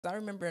I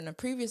remember in a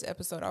previous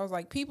episode, I was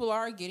like, people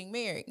are getting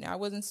married. Now, I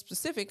wasn't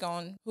specific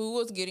on who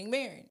was getting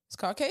married. It's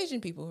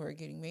Caucasian people who are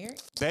getting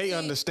married. They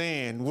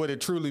understand what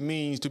it truly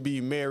means to be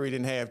married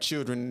and have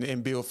children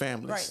and build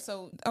families. Right.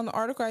 So on the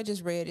article I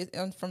just read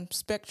from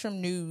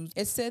Spectrum News,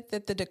 it said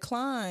that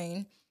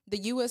the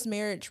U.S.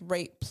 marriage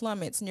rate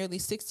plummets nearly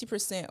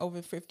 60%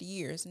 over 50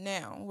 years.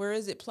 Now, where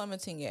is it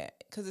plummeting at?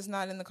 Because it's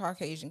not in the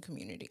Caucasian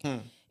community.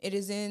 It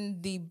is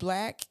in the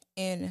Black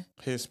and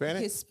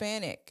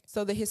Hispanic.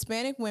 So the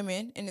Hispanic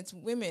women, and it's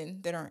women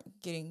that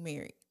aren't getting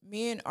married.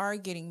 Men are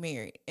getting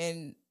married.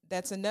 And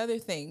that's another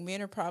thing.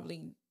 Men are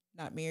probably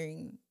not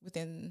marrying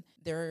within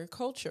their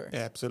culture.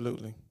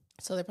 Absolutely.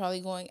 So they're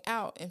probably going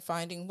out and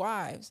finding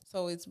wives.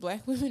 So it's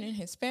Black women and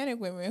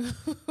Hispanic women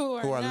who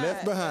are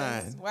left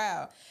behind.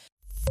 Wow.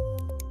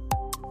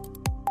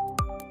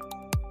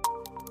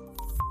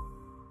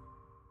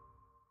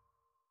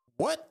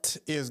 What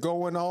is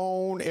going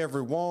on,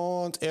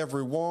 everyone's?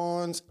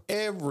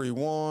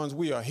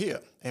 We are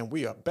here and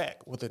we are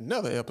back with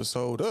another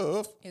episode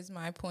of Is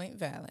My Point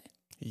Valid?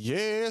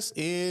 Yes,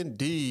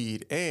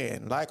 indeed.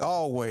 And like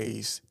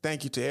always,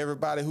 thank you to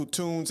everybody who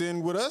tunes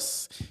in with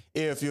us.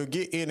 If you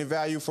get any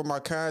value from our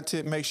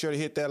content, make sure to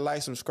hit that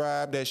like,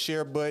 subscribe, that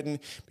share button,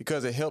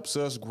 because it helps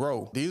us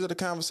grow. These are the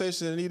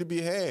conversations that need to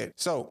be had.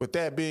 So with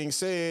that being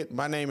said,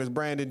 my name is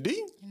Brandon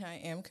D. And I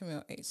am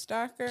Camille A.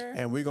 Stalker.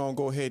 And we're going to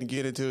go ahead and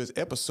get into this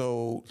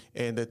episode.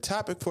 And the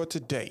topic for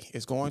today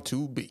is going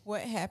to be,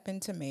 what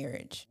happened to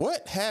marriage?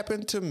 What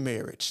happened to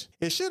marriage?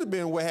 It should have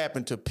been what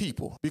happened to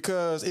people,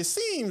 because it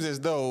seems as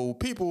though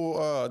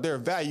people, their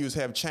values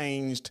have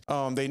changed.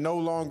 They no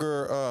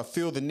longer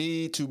feel the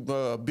need to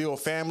build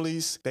families.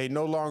 They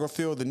no longer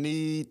feel the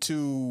need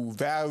to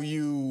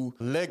value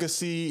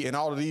legacy and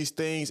all of these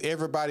things.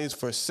 Everybody's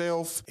for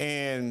self,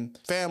 and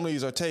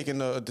families are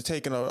taking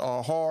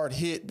a hard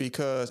hit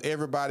because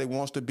everybody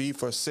wants to be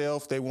for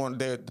self.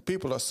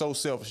 People are so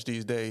selfish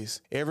these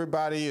days.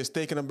 Everybody is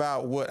thinking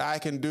about what I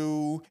can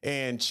do,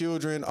 and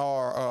children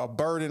are a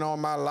burden on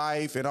my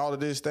life and all of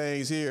these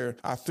things here.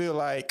 I feel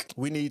like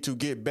we need to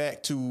get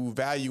back to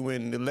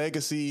valuing the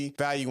legacy,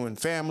 valuing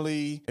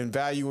family, and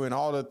valuing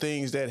all the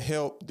things that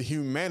help the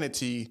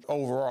humanity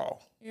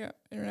overall. Yeah,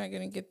 you're not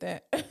going to get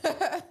that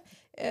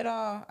at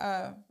all.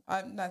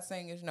 I'm not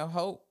saying there's no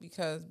hope,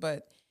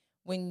 but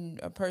when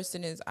a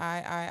person is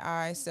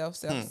I,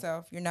 self,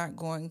 you're not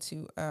going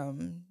to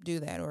do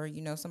that. Or,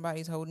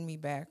 somebody's holding me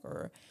back,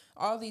 or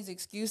all these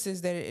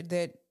excuses that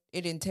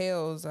it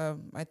entails.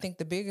 I think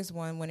the biggest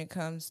one when it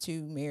comes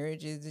to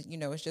marriage is,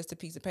 it's just a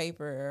piece of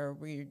paper, or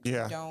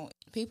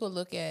people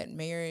look at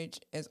marriage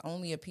as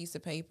only a piece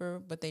of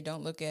paper, but they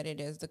don't look at it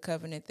as the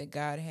covenant that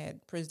God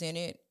had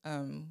presented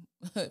from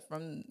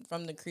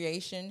the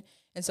creation.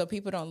 And so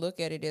people don't look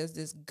at it as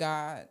this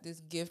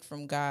gift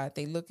from God.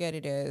 They look at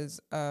it as,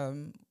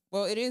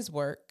 it is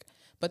work,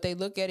 but they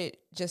look at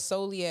it just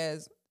solely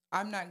as,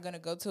 I'm not going to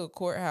go to a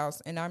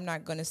courthouse and I'm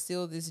not going to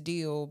seal this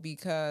deal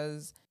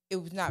because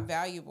it was not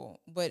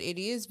valuable, but it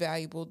is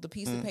valuable. The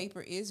piece of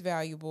paper is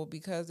valuable,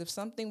 because if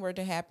something were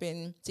to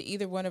happen to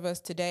either one of us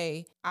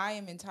today, I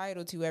am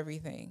entitled to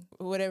everything,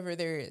 whatever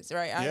there is,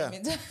 right?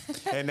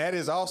 And that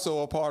is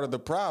also a part of the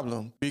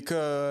problem,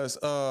 because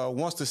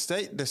once the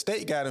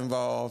state got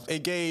involved,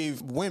 it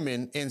gave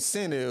women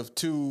incentive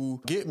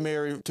to get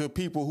married to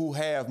people who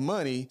have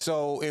money.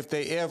 So if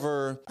they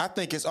ever, I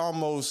think it's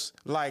almost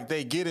like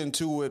they get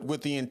into it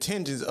with the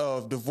intentions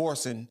of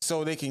divorcing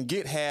so they can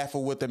get half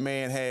of what the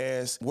man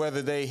has,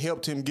 whether they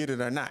helped him get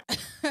it or not.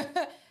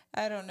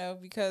 I don't know,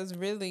 because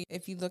really,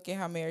 if you look at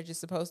how marriage is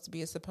supposed to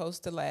be, it's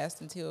supposed to last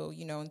until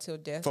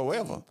death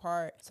forever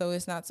apart. So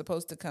it's not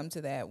supposed to come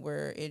to that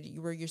where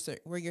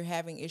you're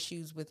having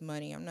issues with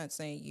money. I'm not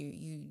saying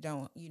you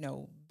don't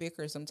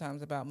bicker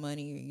sometimes about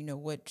money, or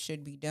what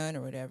should be done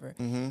or whatever.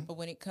 But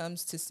when it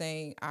comes to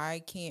saying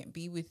I can't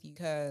be with you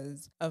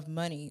because of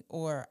money,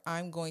 or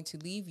I'm going to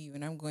leave you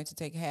and I'm going to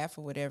take half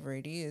of whatever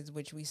it is,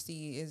 which we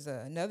see is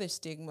another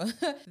stigma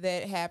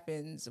that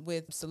happens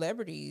with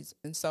celebrities.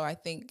 And so I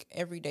think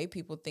every day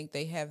people think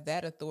they have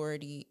that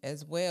authority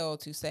as well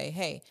to say,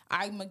 hey,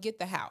 I'm going to get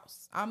the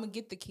house. I'm going to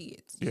get the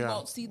kids. You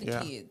won't see the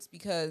kids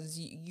because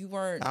you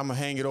weren't. I'm going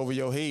to hang it over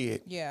your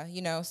head.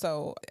 Yeah.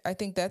 So I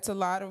think that's a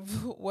lot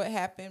of what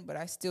happened, but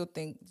I still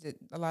think that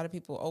a lot of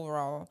people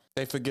overall,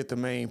 they forget the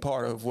main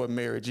part of what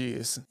marriage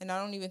is. And I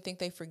don't even think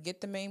they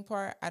forget the main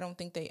part. I don't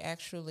think they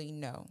actually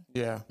know.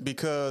 Yeah.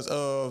 Because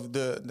of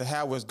the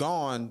how it's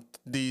gone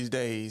these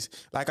days.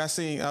 Like I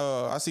seen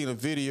a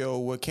video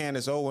with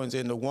Candace Owens,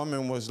 and the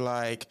woman was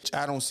like,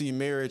 I don't see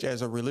marriage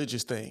as a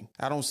religious thing.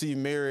 I don't see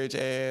marriage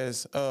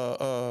as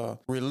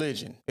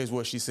religion, is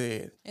what she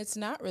said. It's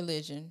not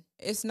religion.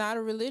 It's not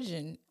a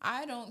religion.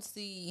 I don't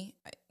see,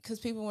 because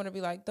people want to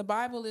be like, the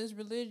Bible is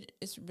religion.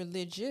 It's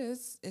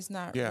religious. It's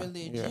not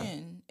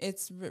religion.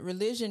 It's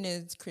religion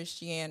is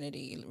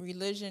Christianity.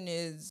 Religion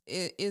is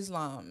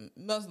Islam,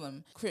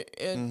 Muslim.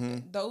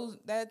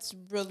 That's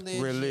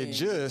religion.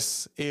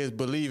 Religious is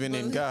believing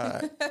in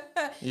God.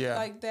 Yeah,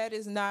 like that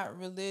is not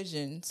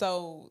religion.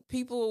 So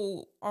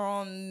people are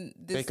on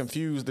this. They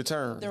confuse the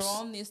terms. They're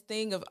on this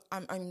thing of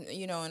I'm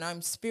and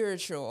I'm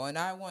spiritual and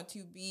I want to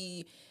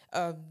be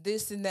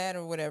this and that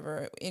or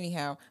whatever.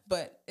 Anyhow,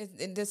 but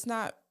it's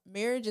not.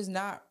 Marriage is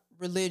not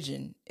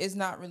religion. It's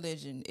not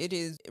religion. It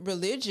is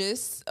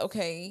religious.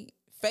 Okay.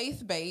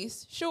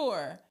 Faith-based,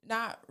 sure,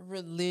 not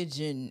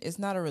religion. It's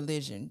not a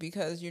religion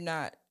because you're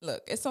not,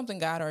 look, it's something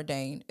God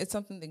ordained. It's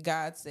something that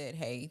God said,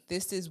 hey,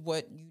 this is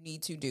what you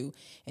need to do.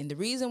 And the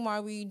reason why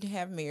we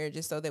have marriage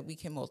is so that we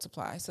can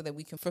multiply, so that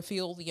we can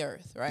fulfill the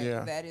earth, right?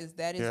 Yeah. That is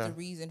the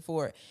reason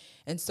for it.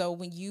 And so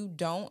when you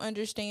don't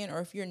understand, or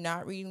if you're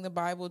not reading the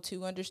Bible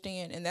to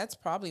understand, and that's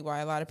probably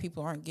why a lot of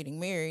people aren't getting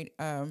married,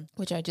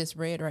 which I just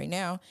read right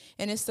now.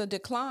 And it's a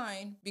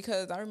decline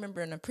because I remember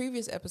in a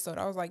previous episode,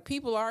 I was like,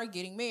 people are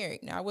getting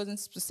married. Now, I wasn't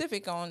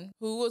specific on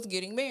who was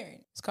getting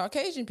married. It's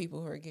Caucasian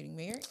people who are getting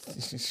married.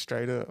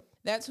 Straight up.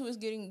 That's who is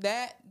getting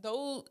that.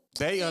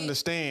 They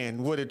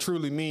understand what it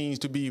truly means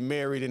to be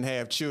married and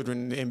have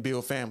children and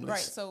build families. Right.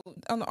 So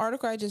on the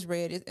article I just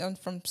read, it's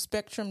from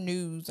Spectrum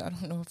News. I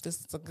don't know if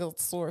this is a good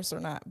source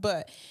or not,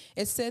 but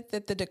it said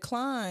that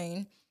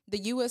the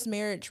U.S.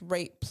 marriage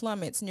rate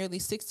plummets nearly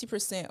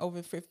 60%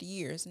 over 50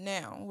 years.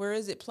 Now, where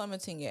is it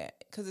plummeting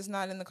at? Because it's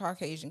not in the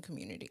Caucasian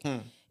community.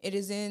 It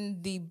is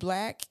in the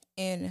Black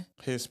and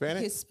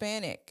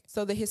Hispanic.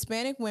 So the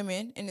Hispanic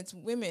women, and it's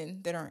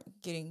women that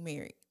aren't getting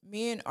married.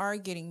 Men are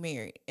getting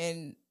married.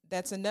 And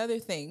that's another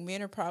thing.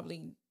 Men are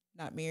probably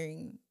not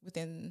marrying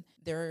within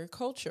their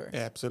culture.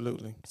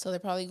 Absolutely. So they're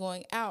probably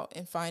going out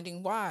and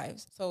finding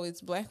wives. So it's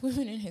Black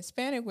women and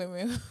Hispanic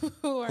women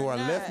who are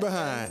left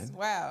behind.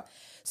 Wow.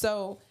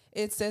 So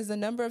it says the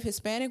number of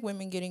Hispanic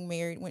women getting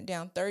married went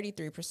down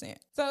 33%.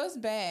 So it's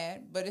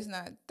bad, but it's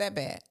not that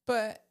bad.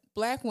 But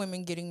Black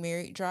women getting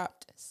married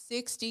dropped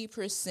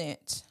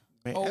 60%.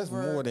 Man, that's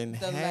more than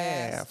the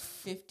half. last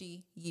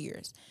 50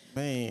 years.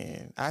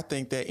 Man, I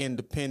think that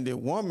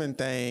independent woman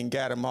thing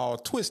got them all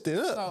twisted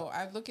up. So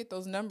I look at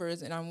those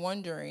numbers and I'm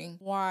wondering,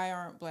 why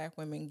aren't Black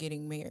women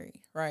getting married,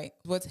 right?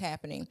 What's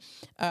happening?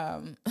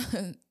 And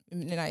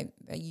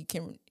you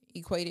can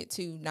equate it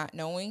to not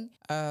knowing,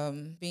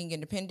 being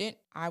independent.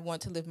 I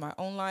want to live my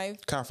own life.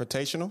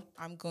 Confrontational.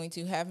 I'm going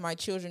to have my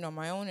children on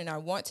my own and I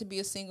want to be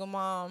a single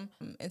mom.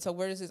 And so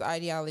where does this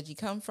ideology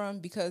come from?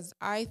 Because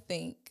I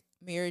think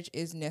marriage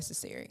is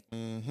necessary.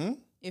 Mm-hmm.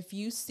 If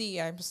you see,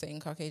 I'm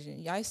saying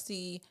Caucasian,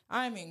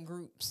 I'm in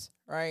groups,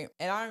 right?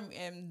 And I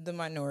am the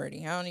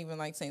minority. I don't even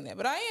like saying that,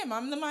 but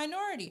I'm the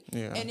minority.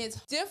 Yeah. And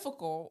it's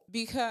difficult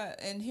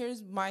and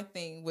here's my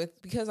thing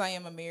because I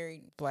am a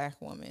married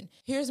Black woman.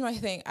 Here's my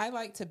thing. I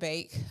like to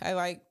bake. I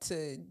like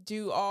to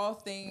do all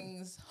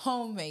things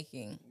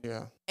homemaking.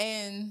 Yeah.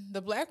 And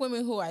the Black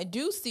women who I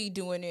do see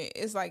doing it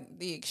is like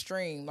the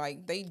extreme.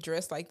 Like they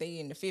dress like they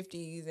in the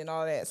 50s and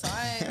all that. So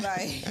I ain't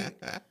like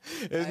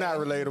it's not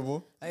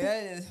relatable. Like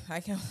that is I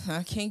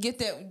can't get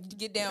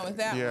down with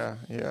that one.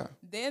 Yeah.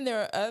 Then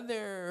there are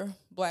other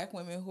Black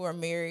women who are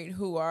married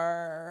who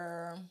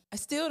I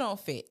still don't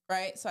fit,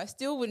 right? So I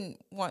still wouldn't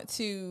want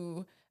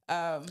to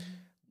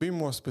be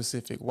more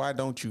specific. Why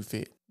don't you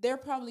fit? They're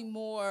probably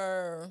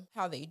more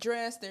how they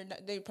dress.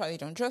 They probably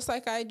don't dress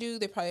like I do.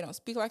 They probably don't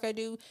speak like I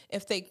do.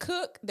 If they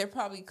cook, they're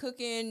probably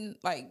cooking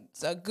like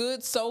a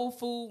good soul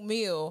food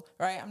meal,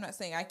 right? I'm not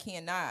saying I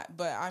cannot,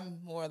 but I'm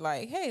more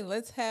like, hey,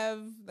 let's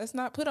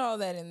not put all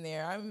that in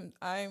there. All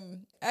I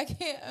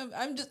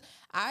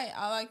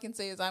can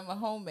say is I'm a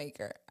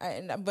homemaker.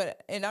 And I'm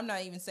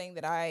not even saying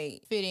that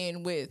I fit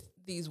in with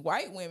these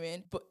white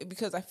women, but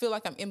because I feel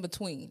like I'm in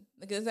between.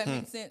 Like, does that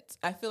make sense?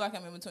 I feel like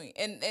I'm in between.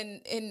 And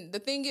the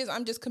thing is,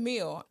 I'm just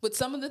Camille. With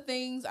some of the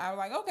things, I'm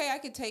like, okay, I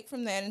could take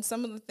from that, and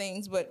some of the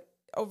things, but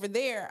over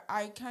there,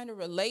 I kind of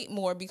relate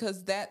more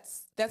because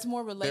that's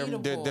more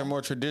relatable. They're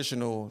more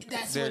traditional.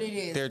 That's what it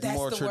is. They're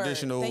more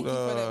traditional. Thank you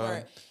for that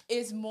word.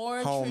 It's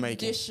more homemaking.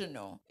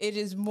 Traditional. It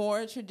is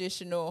more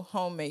traditional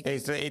homemaking. Hey,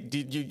 so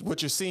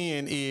what you're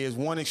seeing is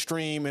one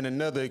extreme and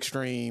another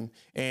extreme,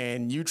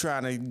 and you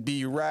trying to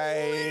be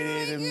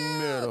right in the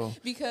middle.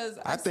 Because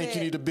I think you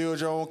need to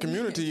build your own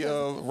community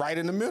right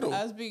in the middle.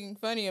 I was being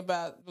funny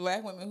about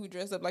Black women who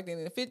dress up like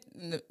in the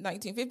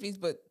 1950s,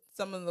 but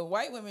some of the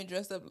white women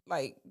dressed up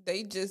like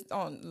they just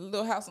on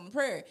Little House on the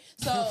Prairie.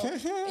 So,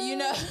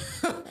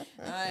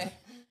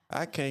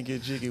 I can't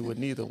get jiggy with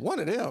neither one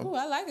of them. Ooh,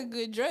 I like a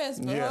good dress,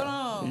 but hold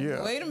on.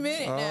 Yeah. Wait a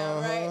minute now,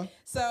 right?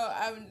 So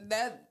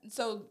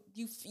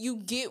you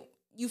get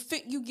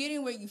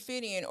in where you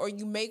fit in, or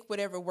you make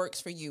whatever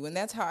works for you. And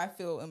that's how I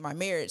feel in my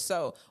marriage.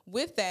 So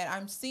with that,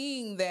 I'm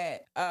seeing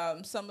that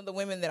some of the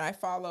women that I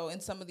follow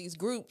in some of these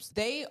groups,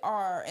 they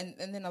are, and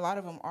then a lot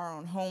of them are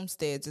on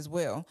homesteads as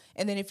well.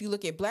 And then if you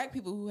look at Black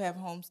people who have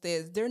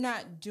homesteads, they're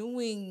not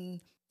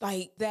doing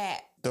like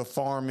that. The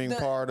farming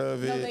part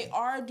of it. No, they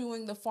are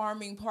doing the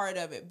farming part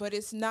of it, but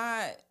it's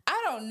not,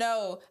 I don't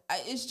know.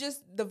 It's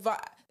just the vibe.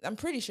 I'm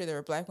pretty sure there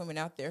are Black women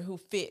out there who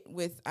fit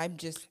with,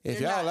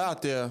 if y'all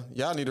out there,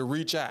 y'all need to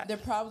reach out. They're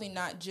probably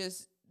not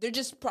just, they're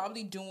just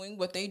probably doing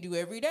what they do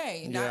every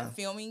day, not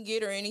filming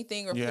it or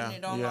anything or putting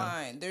it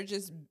online. They're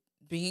just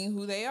being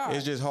who they are.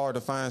 It's just hard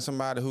to find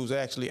somebody who's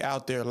actually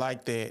out there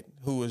like that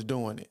who is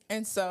doing it.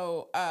 And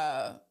so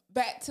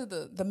back to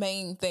the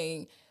main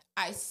thing.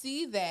 I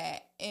see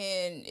that,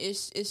 and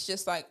it's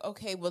just like,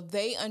 okay, well,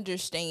 they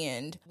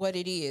understand what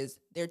it is.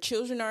 Their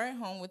children are at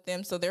home with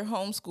them, so they're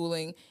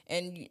homeschooling,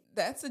 and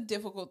that's a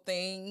difficult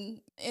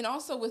thing. And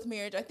also with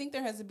marriage, I think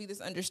there has to be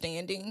this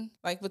understanding,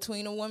 like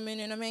between a woman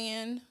and a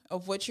man,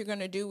 of what you're going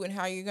to do and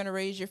how you're going to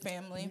raise your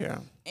family. Yeah.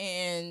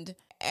 And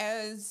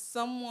as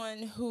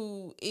someone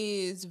who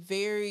is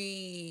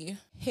very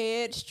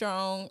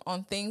headstrong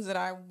on things that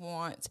I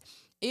want,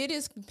 it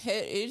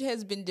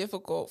has been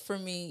difficult for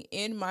me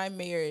in my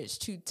marriage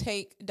to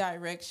take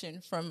direction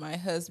from my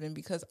husband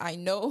because I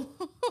know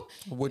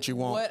what you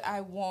want, what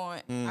I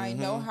want. Mm-hmm. I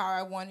know how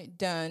I want it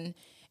done.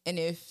 And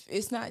if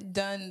it's not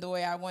done the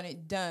way I want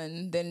it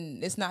done, then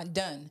it's not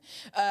done.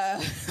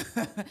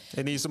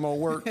 It needs some more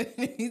work. It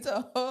needs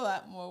a whole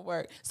lot more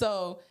work.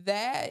 So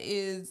that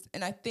is,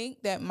 and I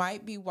think that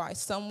might be why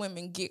some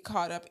women get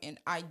caught up in,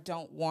 I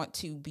don't want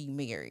to be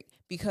married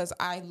because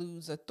I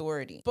lose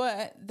authority.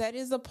 But that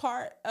is a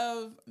part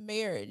of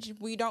marriage.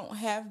 We don't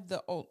have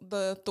the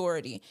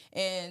authority.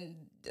 And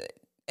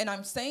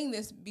I'm saying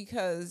this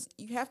because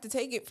you have to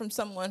take it from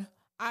someone.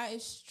 I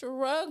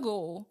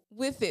struggle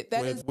with it.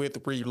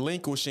 With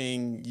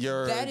relinquishing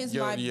your. That is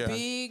my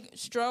big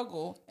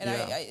struggle, and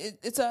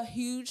it's a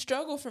huge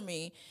struggle for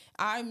me.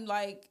 I'm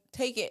like,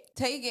 take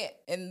it,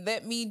 and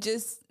let me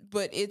just.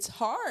 But it's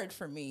hard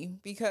for me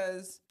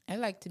because I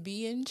like to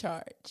be in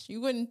charge.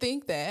 You wouldn't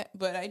think that,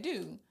 but I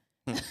do.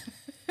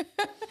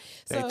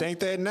 They think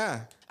that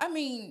now. I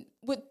mean,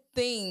 with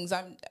things,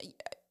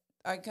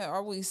 I can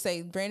always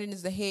say Brandon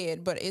is the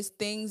head, but it's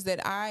things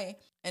that I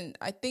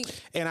think.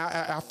 And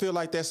I feel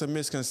like that's a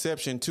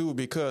misconception too,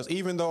 because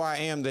even though I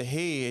am the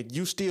head,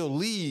 you still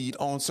lead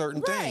on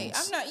certain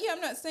things.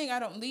 I'm not saying I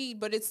don't lead,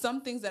 but it's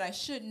some things that I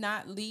should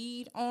not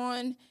lead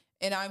on.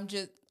 And I'm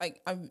just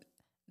like,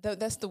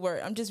 that's the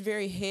word. I'm just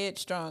very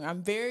headstrong.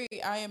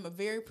 I am a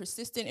very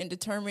persistent and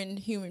determined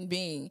human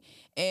being.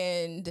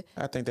 And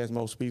I think that's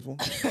most people,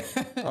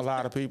 a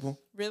lot of people.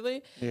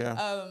 Really?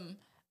 Yeah.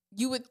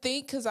 You would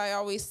think, because I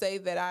always say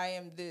that I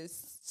am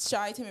this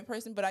shy, timid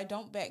person, but I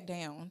don't back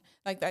down.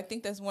 Like, I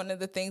think that's one of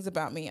the things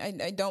about me.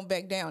 I don't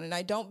back down, and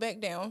I don't back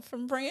down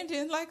from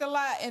Brandon like a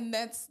lot, and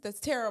that's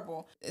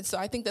terrible. And so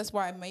I think that's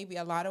why maybe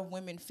a lot of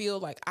women feel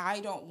like I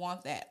don't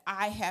want that.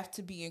 I have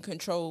to be in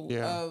control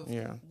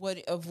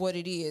of what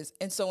it is.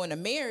 And so in a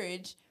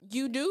marriage,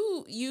 you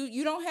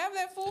don't have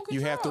that full control.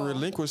 You have to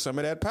relinquish some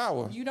of that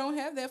power. You don't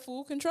have that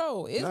full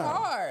control. It's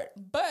hard,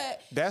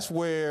 but that's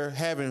where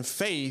having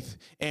faith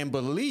and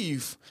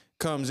belief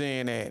comes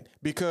in at,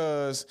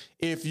 because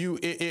if you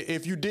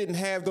didn't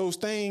have those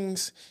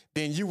things,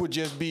 then you would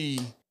just be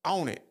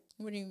on it.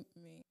 What do you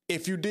mean?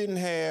 If you didn't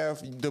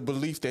have the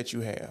belief that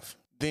you have,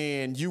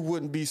 then you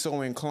wouldn't be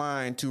so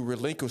inclined to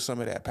relinquish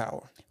some of that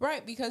power.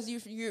 Right, because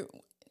you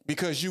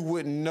because you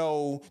wouldn't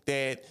know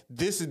that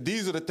these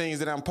are the things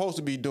that I'm supposed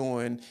to be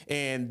doing,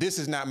 and this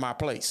is not my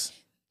place.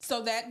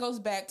 So that goes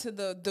back to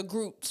the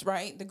groups,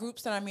 right? The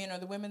groups that I'm in, or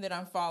the women that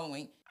I'm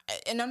following.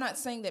 And I'm not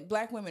saying that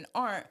Black women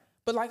aren't,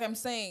 but like I'm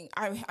saying,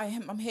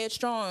 I'm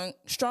headstrong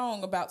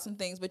about some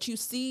things. But you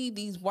see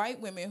these white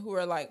women who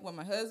are like, well,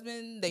 my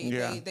husband,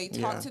 they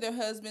talk to their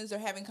husbands, they're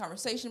having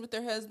conversation with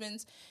their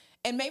husbands.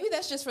 And maybe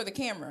that's just for the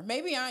camera.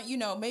 Maybe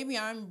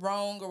I'm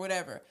wrong or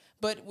whatever.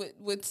 But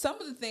with some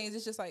of the things,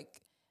 it's just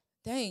like,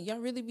 dang, y'all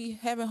really be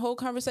having whole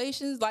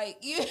conversations?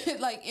 Like,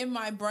 like in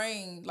my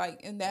brain,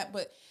 like in that,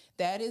 but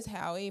that is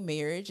how a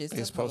marriage is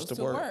supposed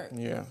to work.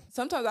 Yeah.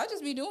 Sometimes I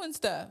just be doing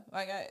stuff.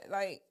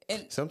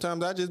 And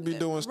sometimes I just be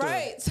doing stuff.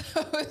 Right.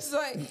 So it's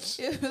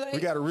like we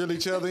got to reel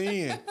each other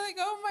in. Like,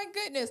 oh my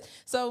goodness.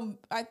 So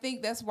I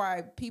think that's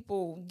why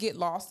people get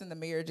lost in the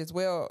marriage as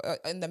well,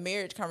 in the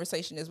marriage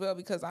conversation as well,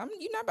 because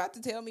you're not about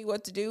to tell me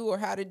what to do or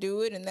how to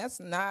do it. And that's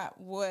not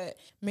what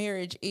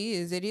marriage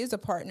is. It is a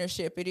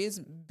partnership. It is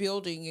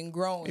building and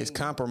growing. It's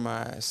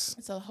compromise.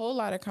 It's a whole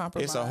lot of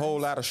compromise. It's a whole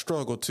lot of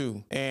struggle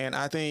too. And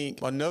I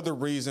think another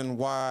reason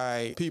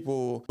why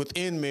people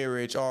within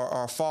marriage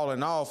are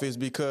falling off is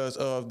because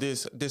of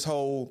this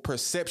whole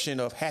perception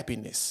of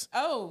happiness.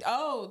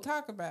 Oh,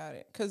 talk about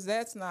it, because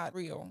that's not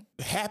real.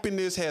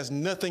 Happiness has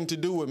nothing to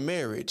do with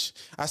marriage.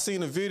 I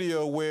seen a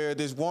video where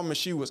this woman,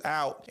 she was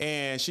out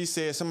and she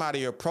said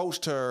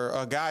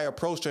a guy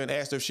approached her and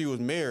asked her if she was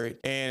married.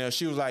 And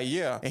she was like,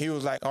 yeah. And he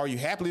was like, are you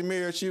happily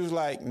married? She was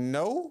like,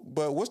 no,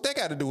 but what's that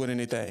got to do with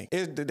anything?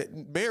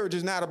 Marriage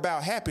is not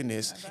about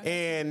happiness.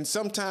 And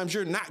sometimes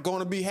you're not going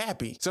to be be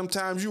happy.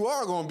 Sometimes you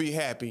are going to be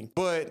happy.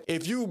 But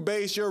if you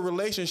base your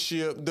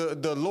relationship,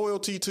 the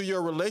loyalty to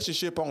your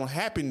relationship on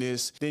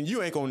happiness, then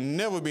you ain't going to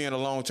never be in a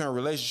long-term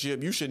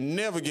relationship. You should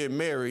never get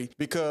married,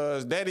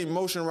 because that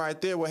emotion right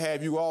there will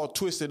have you all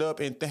twisted up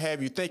and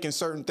have you thinking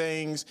certain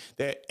things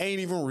that ain't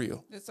even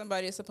real. That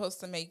somebody is supposed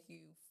to make you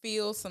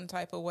feel some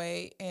type of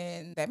way,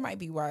 and that might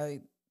be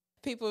why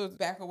people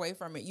back away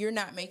from it. You're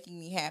not making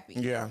me happy.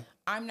 Yeah.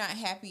 I'm not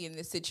happy in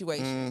this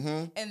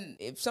situation. And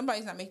if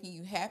somebody's not making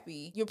you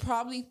happy, you're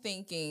probably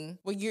thinking,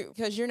 well,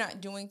 because you're not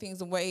doing things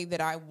the way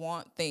that I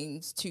want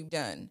things to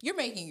done. You're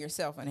making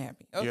yourself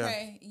unhappy.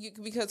 Okay. Yeah.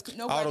 Because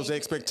nobody, all those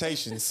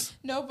expectations.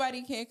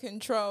 Nobody can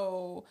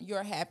control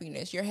your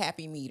happiness, your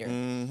happy meter.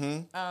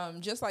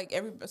 Just like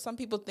some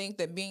people think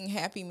that being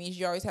happy means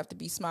you always have to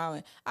be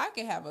smiling. I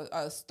can have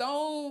a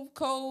stone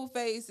cold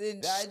face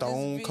and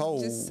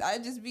I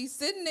just be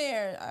sitting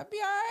there. I'd be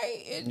all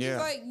right.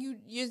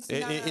 It's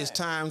just like it's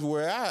times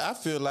where I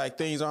feel like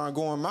things aren't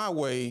going my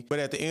way, but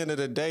at the end of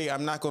the day,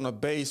 I'm not going to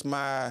base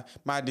my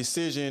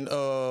decision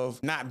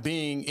of not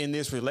being in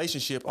this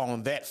relationship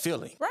on that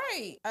feeling.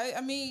 Right. I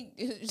mean,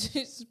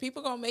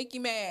 people gonna make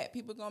you mad.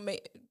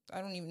 I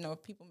don't even know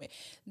if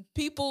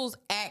people's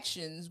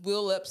actions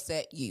will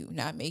upset you,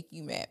 not make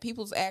you mad.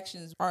 People's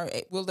actions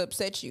will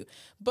upset you.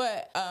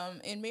 But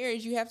in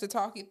marriage, you have to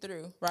talk it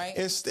through, right?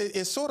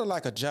 It's sort of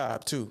like a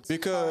job too,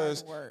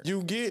 because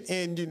you get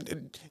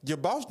your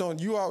boss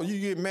you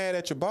get mad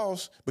at your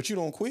boss, but you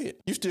don't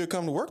quit. You still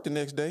come to work the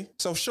next day.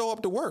 So show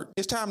up to work.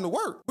 It's time to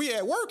work. We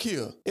at work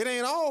here. It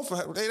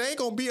ain't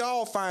gonna be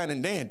all fine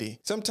and dandy.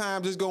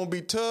 Sometimes it's gonna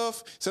be tough.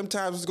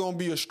 Sometimes it's gonna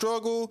be a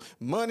struggle.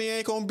 Money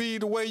ain't gonna be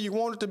the way you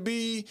want it to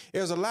be.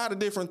 There's a lot of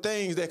different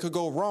things that could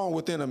go wrong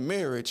within a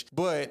marriage.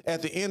 But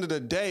at the end of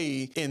the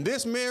day, in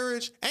this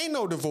marriage, ain't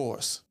no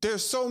divorce.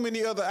 There's so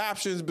many other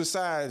options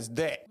besides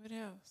that. What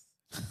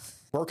else?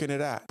 Working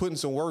it out, putting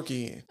some work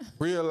in,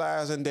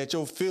 realizing that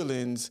your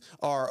feelings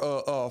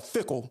are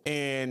fickle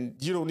and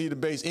you don't need to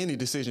base any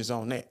decisions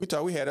on that.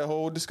 We had a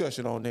whole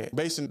discussion on that.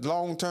 Basing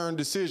long-term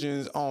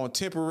decisions on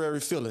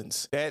temporary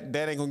feelings, that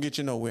ain't gonna get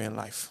you nowhere in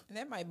life. And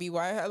that might be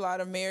why a lot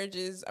of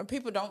marriages, or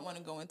people don't want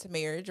to go into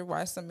marriage, or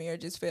why some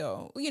marriages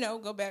fail.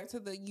 Go back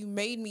to you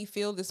made me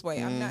feel this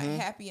way. I'm not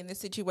happy in this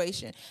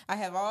situation. I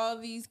have all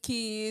these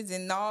kids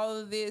and all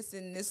of this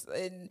and this.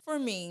 And for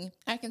me,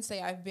 I can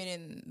say I've been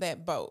in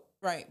that boat.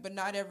 Right, but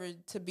not ever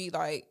to be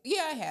like,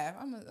 yeah, I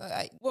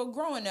have.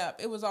 Growing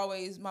up, it was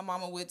always, my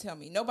mama would tell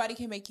me, nobody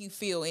can make you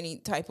feel any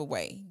type of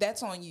way.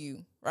 That's on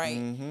you, right?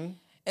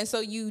 And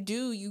so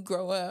you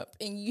grow up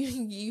and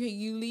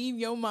you leave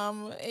your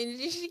mama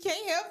and she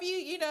can't help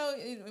you,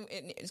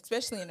 and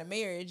especially in a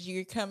marriage,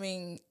 you're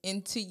coming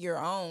into your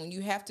own.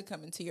 You have to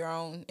come into your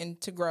own and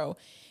to grow.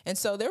 And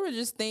so there were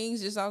just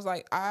things, I was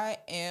like, I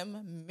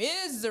am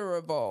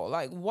miserable.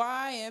 Like,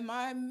 why am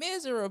I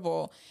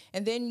miserable?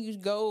 And then you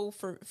go,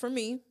 for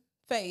me,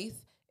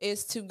 faith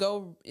is to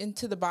go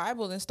into the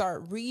Bible and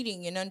start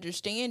reading and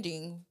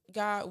understanding,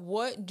 God,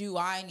 what do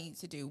I need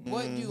to do?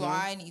 What do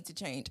I need to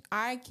change?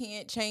 I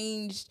can't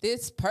change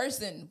this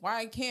person.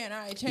 Why can't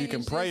I change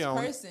this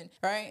person?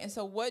 Right? And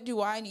so what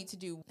do I need to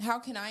do? How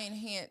can I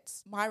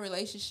enhance my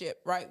relationship,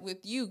 right,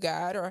 with you,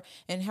 God?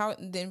 And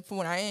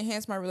when I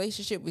enhance my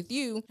relationship with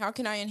you, how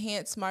can I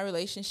enhance my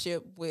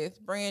relationship with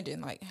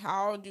Brandon? Like,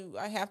 how do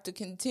I have to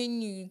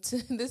continue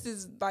to, this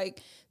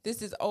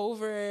is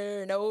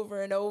over and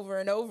over and over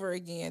and over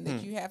again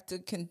that you have to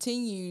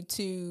continue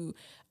to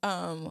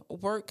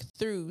work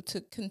through, to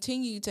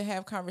continue to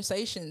have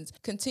conversations,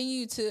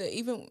 continue to,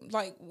 even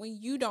like when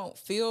you don't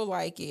feel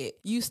like it,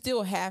 you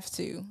still have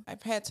to.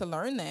 I've had to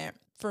learn that.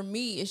 For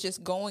me, it's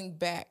just going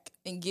back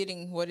and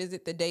getting,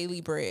 the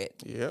daily bread.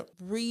 Yep.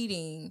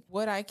 Reading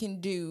what I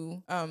can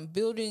do,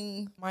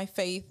 building my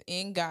faith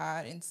in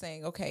God and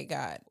saying, okay,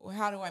 God,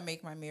 how do I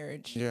make my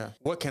marriage? Yeah.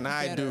 What can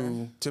I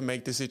do to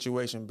make the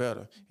situation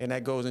better? And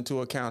that goes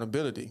into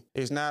accountability.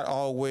 It's not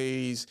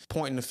always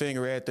pointing the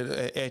finger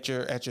at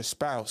your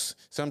spouse.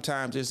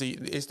 Sometimes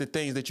it's the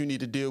things that you need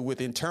to deal with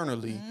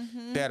internally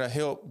that'll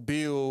help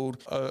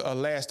build a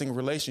lasting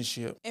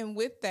relationship. And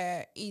with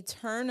that,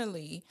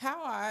 eternally,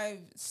 how I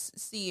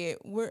see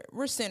it,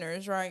 we're sinners.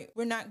 Right?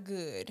 We're not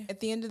good. At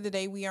the end of the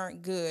day, we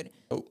aren't good.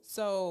 Oh.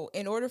 So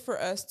in order for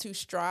us to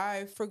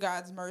strive for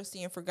God's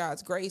mercy and for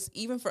God's grace,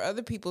 even for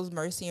other people's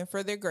mercy and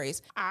for their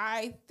grace,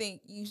 I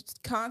think you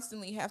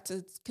constantly have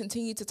to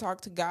continue to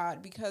talk to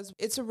God, because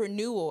it's a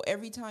renewal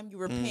every time you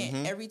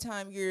repent, every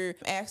time you're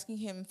asking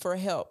him for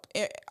help,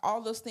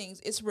 all those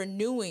things, it's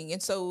renewing.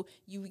 And so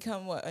you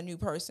become a new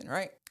person,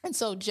 right? And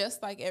so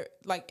just like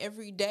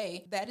every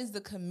day, that is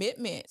the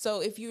commitment.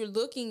 So if you're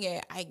looking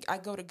at, I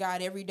go to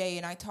God every day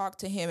and I talk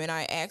to him and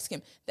I ask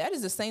him, that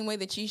is the same way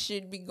that you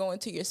should be going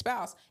to your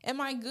spouse. Am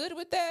I good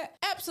with that?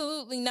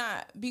 Absolutely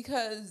not,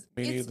 because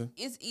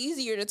it's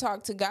easier to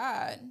talk to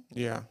God.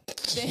 Yeah.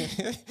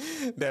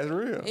 That's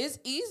real. It's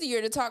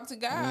easier to talk to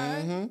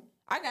God.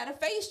 I gotta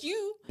face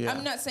you. Yeah.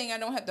 I'm not saying I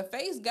don't have to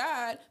face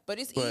God, but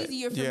it's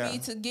easier for me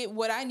to get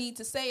what I need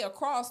to say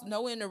across.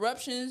 No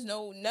interruptions,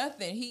 no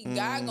nothing.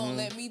 God gonna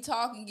let me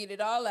talk and get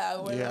it all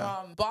out. Whether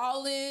I'm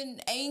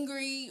bawling,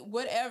 angry,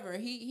 whatever.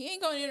 He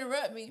ain't gonna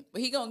interrupt me,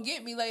 but he gonna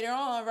get me later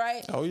on,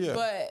 right? Oh yeah.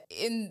 But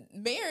in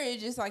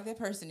marriage, it's like that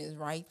person is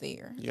right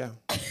there. Yeah.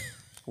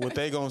 What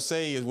they gonna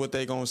say is what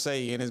they gonna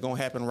say, and it's gonna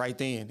happen right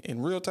then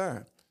in real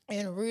time.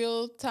 In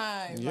real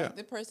time, Yeah. like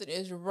the person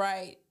is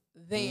right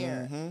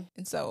there.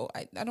 And so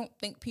I don't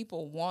think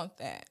people want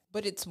that,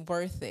 but it's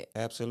worth it.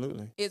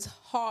 Absolutely. It's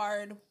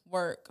hard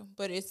work,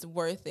 but it's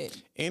worth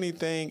it.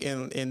 Anything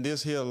in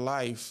this here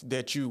life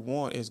that you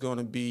want is going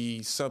to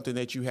be something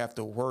that you have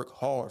to work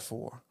hard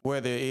for.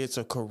 Whether it's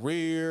a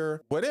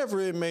career, whatever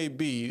it may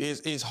be,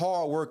 it's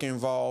hard work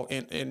involved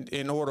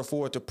in order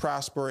for it to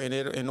prosper and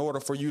in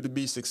order for you to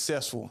be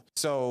successful.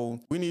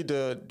 So we need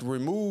to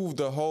remove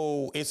the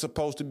whole it's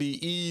supposed to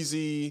be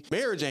easy.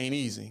 Marriage ain't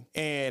easy.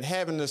 And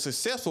having a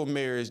successful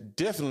marriage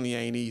definitely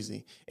ain't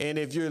easy. And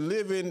if you're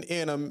living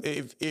in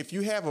if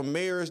you have a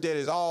marriage that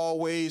is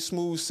always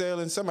smooth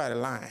sailing, somebody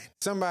lying.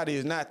 Somebody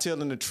is not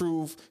telling the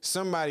truth.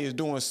 Somebody is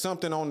doing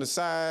something on the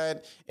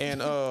side. And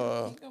You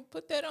gonna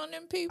put that on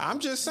them people? I'm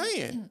just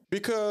saying,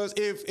 because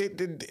if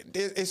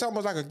it's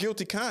almost like a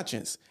guilty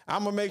conscience.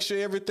 I'm gonna make sure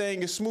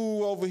everything is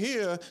smooth over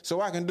here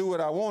so I can do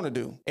what I want to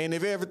do. And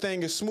if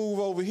everything is smooth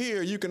over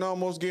here, you can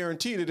almost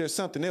guarantee that there's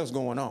something else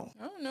going on.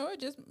 I don't know.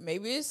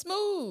 Maybe it's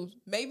smooth.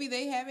 Maybe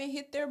they haven't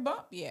hit their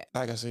bump yet.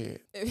 Like I said,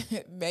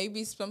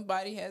 Maybe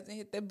somebody hasn't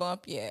hit their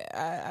bump yet.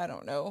 I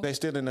don't know. they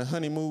still in the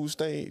honeymoon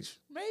stage.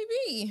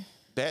 Maybe.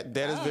 That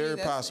is very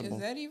possible.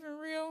 Is that even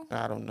real?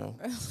 I don't know.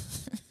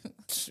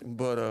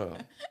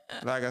 But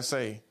like I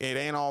say, it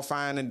ain't all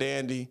fine and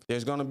dandy.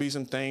 There's going to be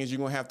some things you're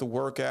going to have to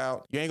work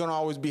out. You ain't going to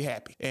always be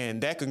happy.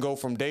 And that can go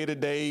from day to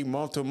day,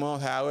 month to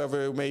month,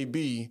 however it may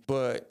be.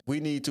 But we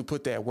need to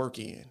put that work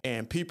in.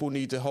 And people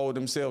need to hold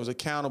themselves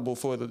accountable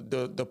for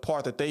the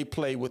part that they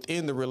play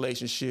within the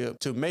relationship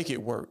to make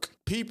it work.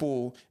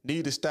 People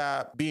need to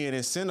stop being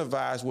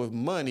incentivized with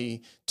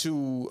money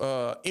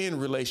to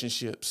end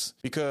relationships,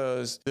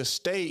 because the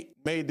state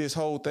made this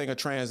whole thing a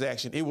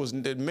transaction.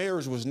 The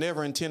marriage was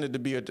never intended to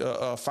be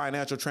a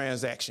financial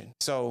transaction.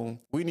 So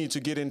we need to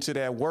get into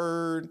that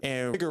word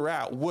and figure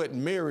out what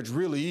marriage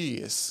really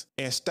is,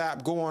 and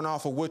stop going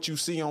off of what you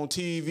see on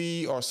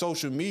TV or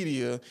social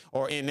media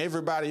or in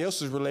everybody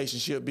else's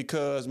relationship,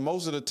 because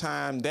most of the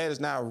time that is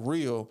not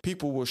real.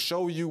 People will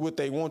show you what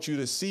they want you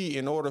to see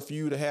in order for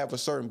you to have a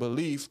certain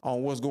belief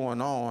on what's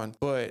going on.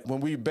 But when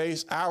we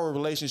base our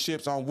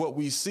relationships on what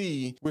we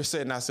see, we're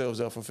setting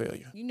ourselves up for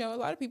failure. You know, a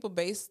lot of people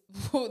base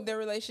their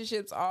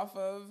relationships off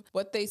of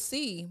what they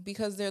see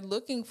because they're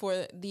looking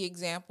for the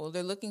example.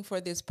 They're looking for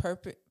this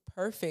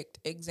perfect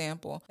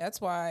example.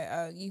 That's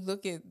why you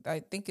look at, I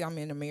think I'm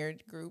in a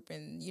marriage group,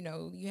 and you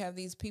know, you have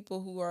these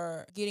people who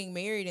are getting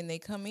married and they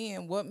come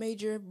in, what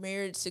made your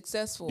marriage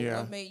successful? Yeah.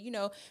 What made, you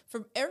know,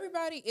 for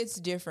everybody it's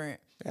different.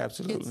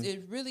 Absolutely.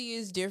 It really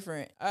is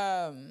different.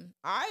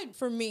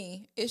 For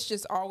me, it's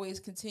just always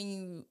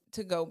continue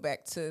to go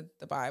back to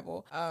the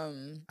Bible.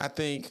 I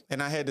think,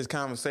 and I had this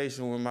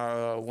conversation with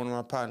my one of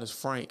my partners,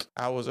 Frank.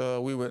 I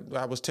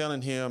was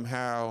telling him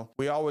how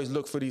we always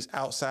look for these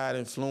outside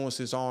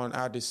influences on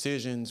our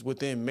decisions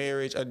within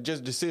marriage, or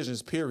just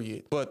decisions,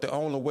 period. But the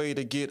only way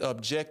to get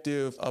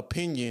objective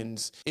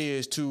opinions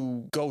is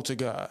to go to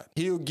God.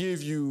 He'll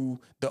give you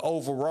the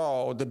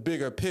overall, the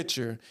bigger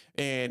picture,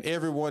 and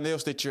everyone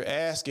else that you're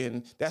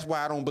asking. That's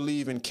why I don't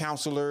believe in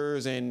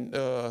counselors and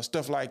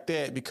stuff like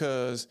that,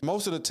 because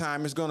most of the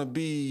time it's going to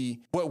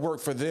be what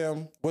worked for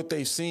them, what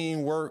they've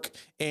seen work,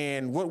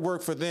 and what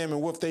worked for them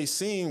and what they've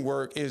seen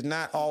work is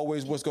not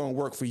always what's going to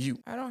work for you.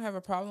 I don't have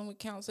a problem with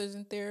counselors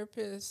and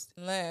therapists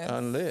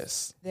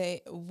Unless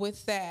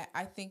with that,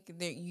 I think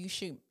that you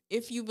should,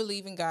 if you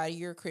believe in God,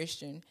 you're a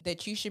Christian,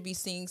 that you should be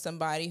seeing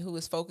somebody who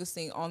is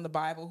focusing on the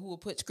Bible, who will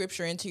put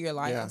scripture into your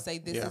life and say,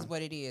 this is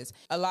what it is.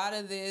 A lot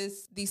of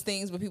these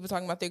things, when people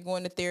talking about they're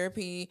going to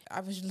therapy, I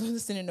was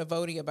listening to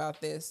Vody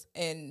about this,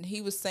 and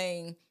he was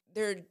saying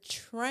they're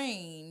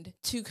trained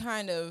to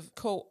kind of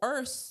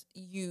coerce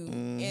you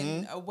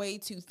in a way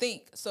to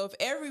think. So if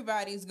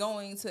everybody's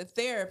going to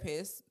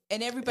therapists,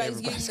 and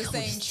everybody's getting the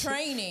same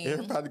training.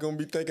 Everybody's going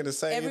to be thinking the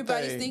same thing.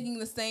 Everybody's thinking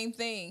the same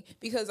thing.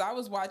 Because I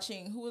was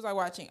watching, who was I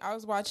watching? I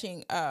was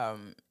watching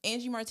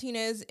Angie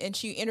Martinez, and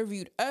she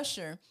interviewed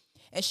Usher.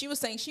 And she was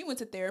saying she went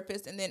to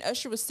therapist, and then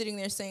Usher was sitting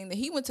there saying that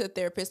he went to a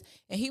therapist,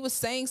 and he was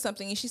saying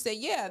something, and she said,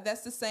 yeah,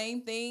 that's the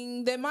same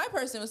thing that my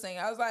person was saying.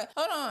 I was like,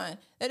 hold on,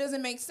 that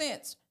doesn't make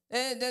sense.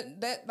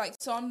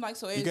 So I'm like,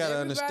 so is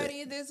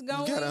everybody that's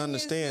going? You gotta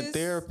understand,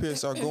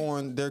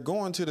 therapists they're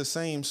going to the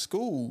same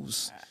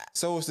schools.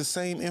 So it's the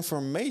same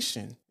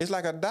information. It's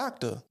like a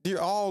doctor.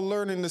 You're all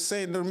learning the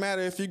same, no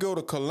matter if you go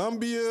to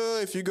Columbia,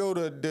 if you go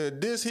to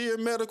this here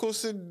medical,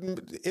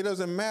 it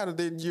doesn't matter,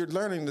 that you're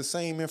learning the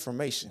same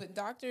information. But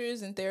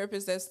doctors and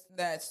therapists,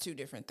 that's two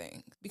different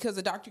things. Because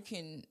a doctor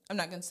can, I'm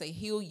not going to say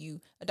heal you,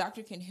 a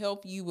doctor can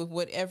help you with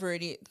whatever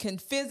it is, can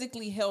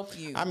physically help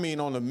you. I mean,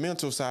 on the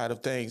mental side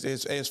of things,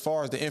 as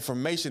far as the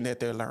information that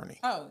they're learning.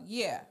 Oh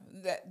yeah,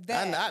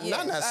 I'm not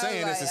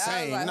saying it's the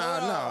same.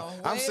 No.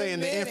 I'm saying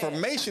the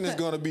information is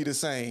going to be the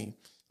same.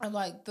 I'm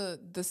like the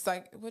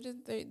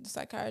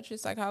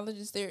psychiatrists,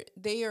 psychologists.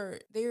 They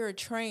are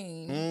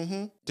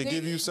trained to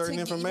give you certain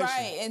information,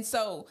 right? And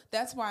so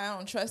that's why I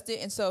don't trust it.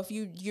 And so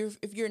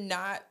if you're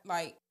not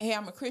like, hey,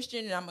 I'm a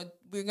Christian and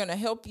we're gonna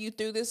help you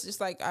through this. Just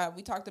like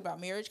we talked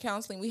about marriage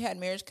counseling. We had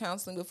marriage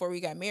counseling before we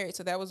got married,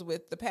 so that was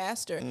with the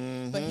pastor.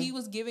 But he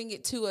was giving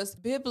it to us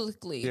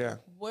biblically. Yeah.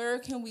 Where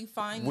can we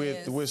find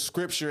this? With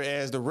scripture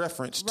as the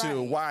reference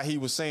to why he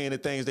was saying the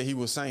things that he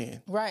was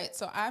saying. Right.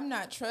 So I'm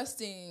not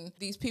trusting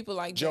these people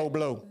like Joe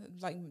Blow.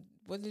 Like,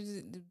 what is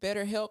it?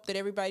 Better Help that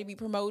everybody be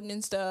promoting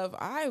and stuff.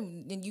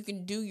 And you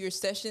can do your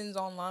sessions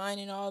online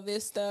and all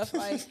this stuff.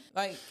 Like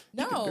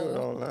no. You can do it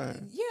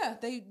online. Yeah,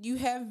 you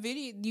have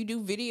video. You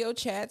do video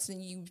chats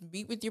and you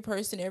meet with your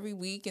person every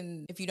week.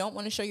 And if you don't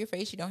want to show your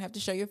face, you don't have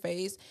to show your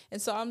face.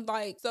 And so I'm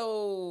like,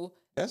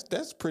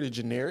 That's pretty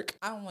generic.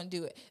 I don't want to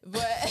do it,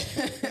 but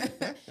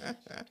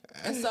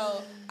and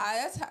so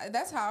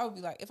that's how I would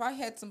be like, if I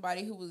had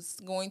somebody who was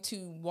going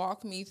to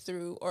walk me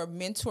through or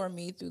mentor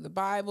me through the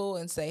Bible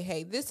and say,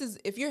 hey, this is,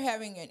 if you're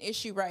having an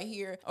issue right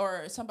here,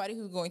 or somebody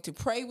who's going to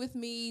pray with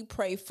me,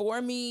 pray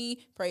for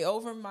me, pray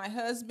over my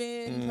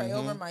husband, pray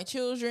over my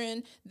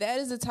children, that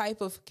is the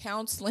type of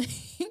counseling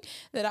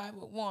that I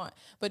would want.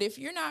 But if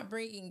you're not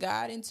bringing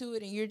God into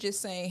it and you're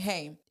just saying,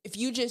 hey, if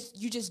you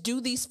just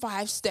do these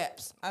 5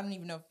 steps, I don't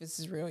even know if this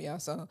is real, y'all.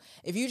 So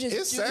if you just,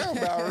 it sounds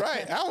about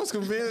right. I was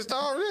convinced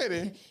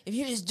already. If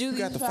you just do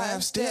these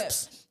 5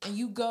 steps and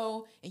you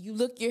go and you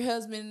look your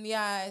husband in the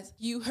eyes,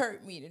 you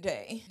hurt me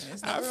today.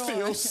 I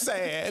feel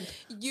sad.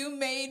 You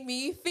made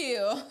me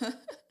feel.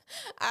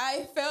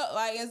 I felt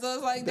like, and so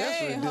it's like,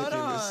 dang, hold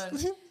on.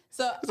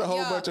 So it's a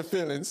whole bunch of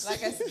feelings.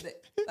 Like I said,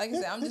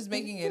 I'm just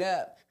making it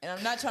up, and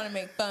I'm not trying to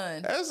make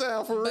fun. That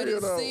sounds for real,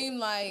 though. But it seemed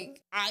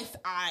like I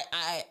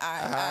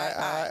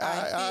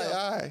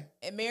feel.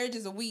 And marriage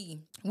is a we.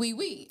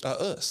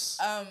 Us.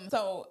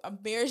 So a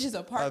marriage is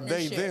a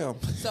partnership. They,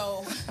 them.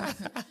 So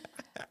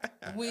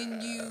when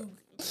you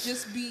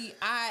just be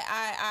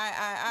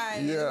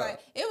I, yeah. like,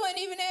 it wasn't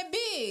even that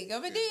big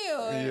of a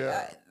deal.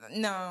 Yeah.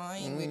 No,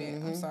 I ain't with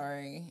it. I'm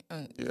sorry.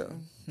 Yeah.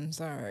 I'm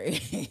sorry.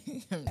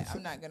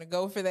 I'm not gonna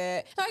go for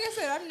that. Like I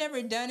said, I've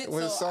never done it.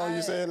 What song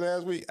you said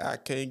last week? I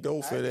can't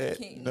go for that.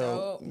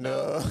 No.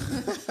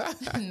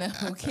 No,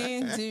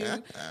 can't do.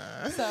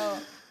 So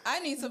I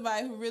need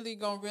somebody who really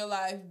gonna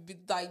realize,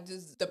 like,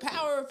 just the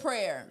power of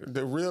prayer.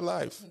 The real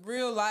life.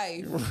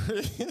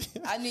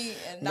 I need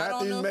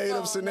not these made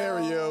up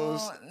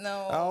scenarios.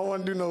 No, I don't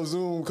want to do no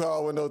Zoom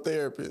call with no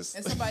therapist.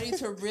 And somebody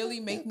to really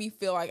make me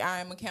feel like I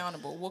am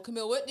accountable. Well,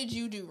 Camille, what did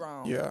you do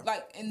wrong? Yeah,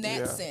 like in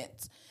that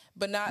sense.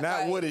 But not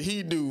like, what did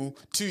he do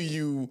to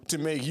you to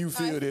make you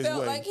feel this way? I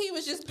felt like he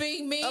was just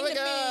being mean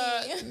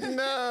to me.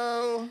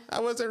 No,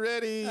 I wasn't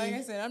ready. Like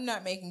I said, I'm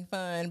not making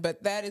fun,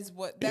 but that's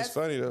it's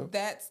funny though.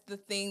 That's the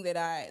thing that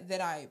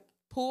I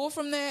pull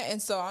from that,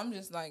 and so I'm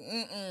just like,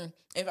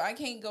 if I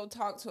can't go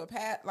talk to a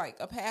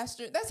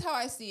pastor, that's how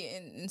I see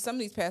it. And some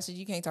of these pastors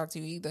you can't talk to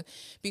either,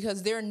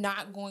 because they're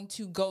not going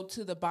to go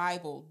to the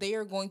Bible. They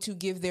are going to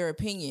give their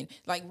opinion,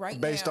 like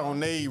based on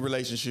their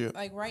relationship.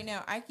 Like right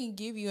now, I can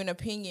give you an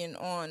opinion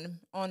on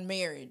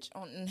marriage,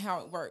 on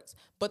how it works.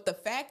 But the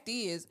fact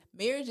is,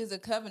 marriage is a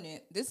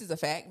covenant. This is a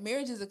fact.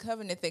 Marriage is a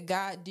covenant that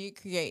God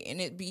did create, and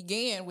it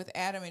began with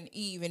Adam and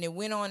Eve, and it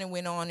went on and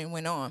went on and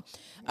went on.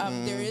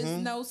 There is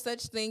no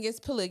such thing as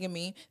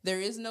polygamy.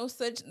 There is no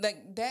such,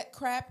 like, that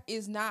crap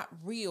is not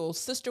real.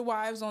 Sister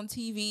wives on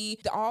TV,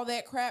 all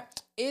that crap,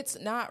 it's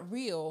not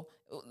real.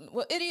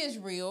 Well, it is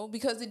real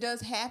because it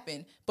does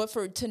happen, but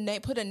to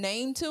put a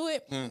name to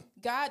it,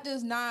 God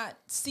does not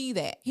see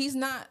that. He's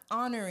not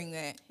honoring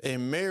that.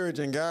 In marriage,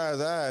 in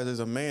God's eyes,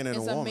 is a man and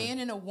a woman. It's a man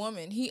and a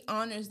woman. He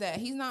honors that.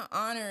 He's not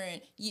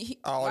honoring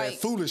all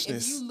that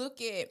foolishness. If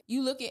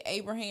you look at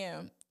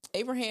Abraham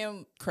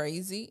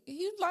crazy.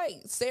 He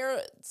like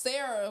Sarah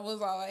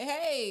was all like,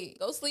 hey,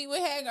 go sleep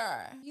with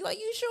Hagar. You like,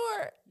 you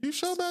sure? You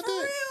sure about that?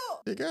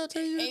 Real? Did God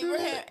tell you to do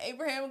that?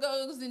 Abraham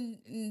goes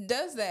and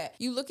does that.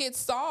 You look at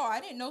Saul. I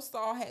didn't know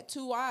Saul had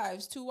 2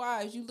 wives.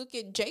 You look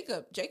at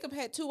Jacob. Jacob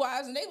had 2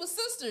 wives and they were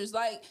sisters.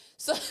 Like,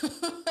 so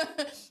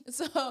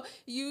so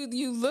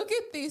you look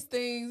at these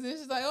things and it's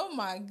just like, oh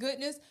my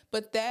goodness.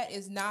 But that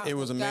is not. It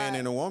was a man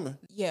and a woman.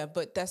 Yeah,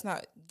 but that's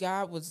not.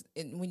 God was,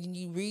 when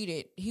you read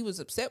it, he was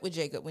upset with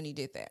Jacob when he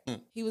did that.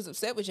 He was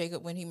upset with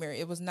Jacob when he married.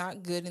 It was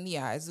not good in the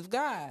eyes of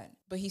God,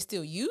 but he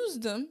still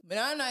used them. But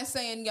I'm not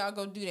saying y'all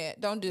go do that.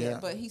 Don't do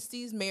that. But he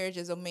sees marriage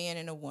as a man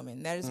and a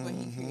woman. That is what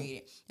he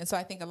created. And so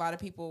I think a lot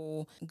of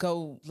people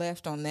go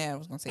left on that. I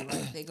was going to say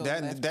right. They go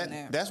left on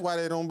that. That's why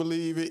they don't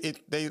believe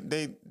it.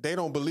 They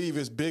don't believe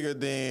it's bigger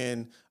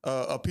than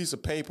a piece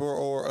of paper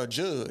or a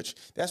judge.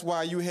 That's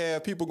why you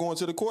have people going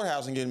to the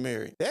courthouse and getting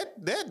married.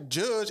 That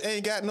judge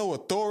ain't got no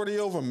authority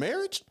over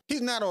marriage.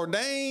 He's not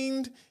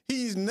ordained.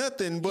 He's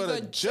nothing but a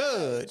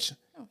judge.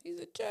 No, he's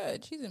a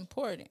judge. He's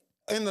important.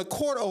 In the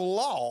court of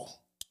law.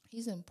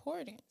 He's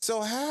important.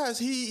 So how does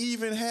he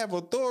even have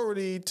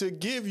authority to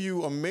give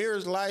you a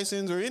marriage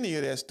license or any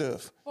of that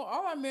stuff? Well,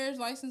 all our marriage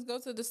licenses go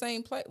to the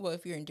same place. Well,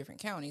 if you're in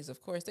different counties,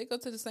 of course, they go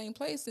to the same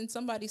place and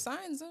somebody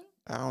signs them.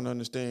 I don't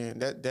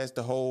understand. That's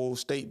the whole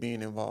state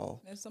being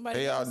involved. If somebody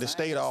They are the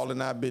state all in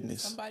our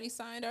business. Somebody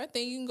signed our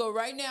thing. You can go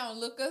right now and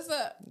look us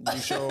up. You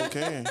sure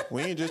can.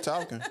 We ain't just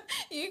talking.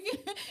 You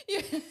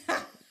can.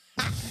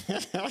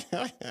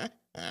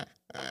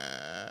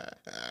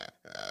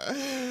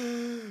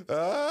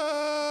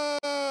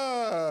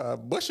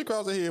 Bush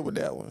across the head with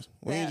that one.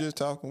 We ain't just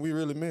talking. We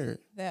really married.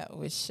 That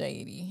was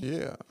shady.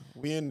 Yeah,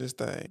 we in this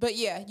thing. But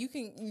yeah, you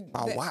can.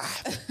 My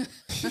wife.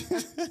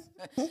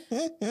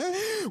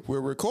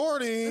 We're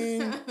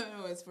recording.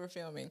 It's for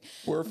filming.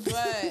 We're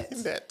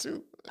filming that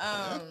too.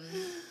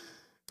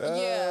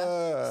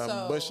 Yeah,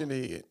 so bushing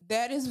head.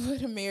 That is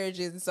what a marriage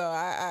is. So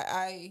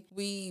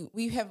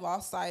we have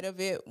lost sight of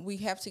it. We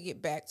have to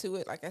get back to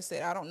it. Like I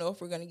said, I don't know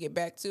if we're going to get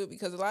back to it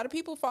because a lot of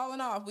people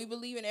falling off. We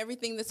believe in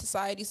everything that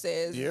society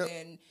says,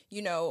 and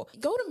go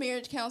to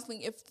marriage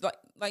counseling if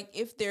like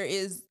if there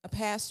is a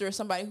pastor or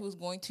somebody who's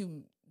going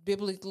to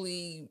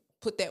biblically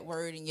put that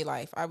word in your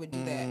life. I would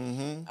do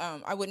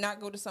that. I would not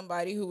go to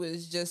somebody who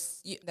is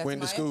just, that's my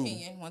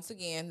opinion. Once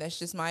again, that's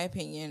just my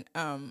opinion.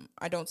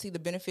 I don't see the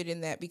benefit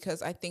in that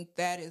because I think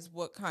that is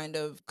what kind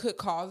of could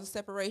cause a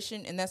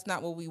separation. And that's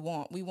not what we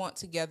want. We want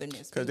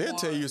togetherness. Because they'll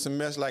tell you some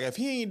mess like, if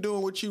he ain't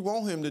doing what you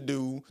want him to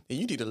do, then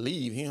you need to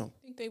leave him.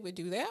 I think they would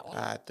do that one.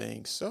 I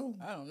think so.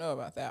 I don't know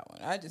about that one.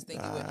 I just think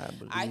it would.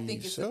 I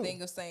think it's so. The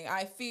thing of saying,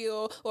 I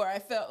feel, or I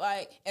felt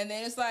like, and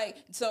then it's like,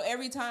 so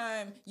every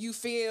time you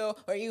feel,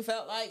 or you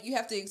felt like, you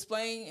have to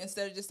explain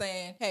instead of just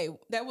saying, hey,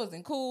 that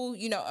wasn't cool,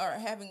 or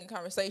having a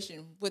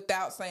conversation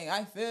without saying,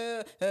 I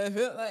feel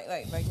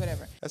like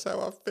whatever. That's how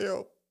I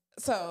felt.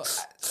 So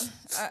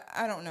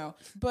I don't know,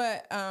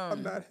 but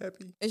I'm not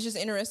happy. It's just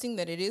interesting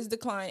that it is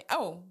declining.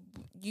 Oh,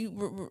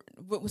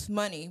 with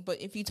money,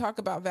 but if you talk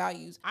about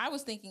values, I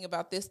was thinking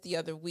about this the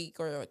other week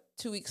or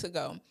 2 weeks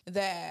ago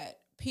that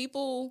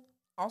people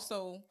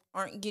also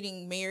aren't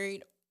getting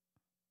married.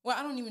 Well,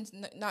 I'm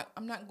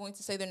not going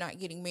to say they're not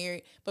getting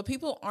married, but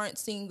people aren't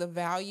seeing the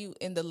value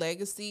in the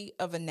legacy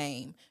of a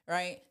name,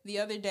 right? The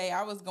other day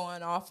I was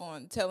going off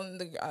on telling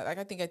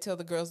I think I tell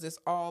the girls this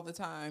all the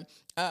time,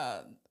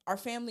 our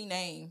family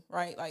name,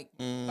 right? Like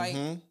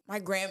my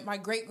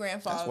great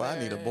grandfather. That's why I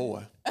need a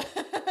boy.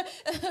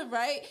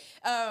 Right?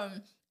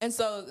 And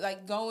so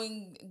like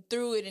going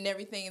through it and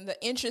everything and the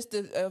interest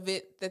of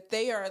it, that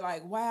they are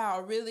like,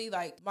 wow, really,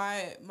 like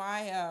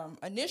my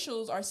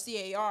initials are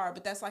CAR,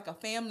 but that's like a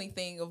family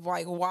thing of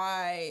like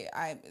why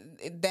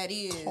that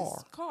is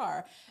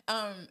car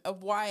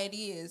of why it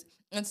is.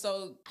 And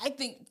so I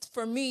think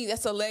for me,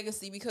 that's a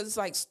legacy because it's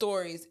like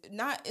stories.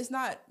 It's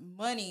not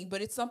money,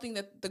 but it's something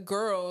that the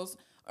girls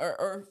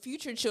or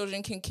future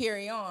children can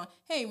carry on.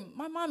 Hey,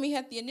 my mommy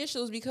had the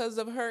initials because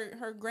of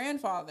her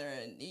grandfather,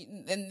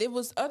 and there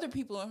was other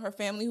people in her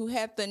family who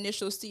had the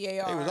initials CAR.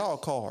 It was all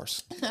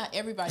cars. Not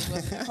everybody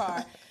was in a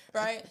car,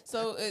 right?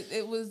 So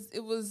it was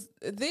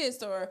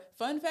this, or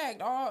fun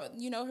fact, all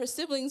her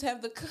siblings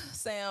have the k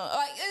sound.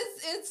 Like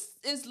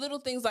it's little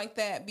things like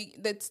that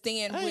that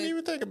stand. I didn't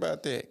even think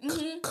about that.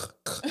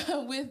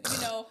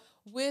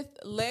 With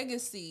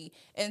legacy.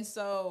 And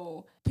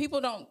so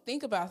people don't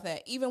think about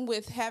that. Even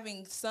with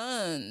having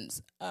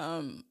sons,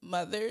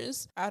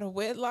 mothers out of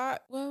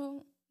wedlock.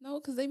 Well,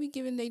 no, because they be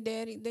giving their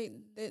daddy,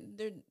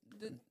 they're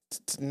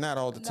not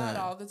all the time.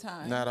 Not all the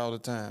time. Not all the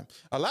time.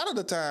 A lot of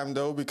the time,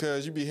 though,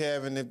 because you be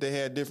having, if they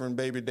had different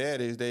baby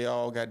daddies, they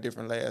all got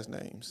different last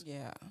names.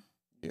 Yeah.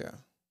 Yeah.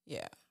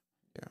 Yeah.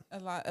 Yeah.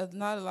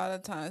 Not a lot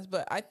of times,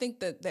 but I think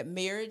that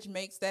marriage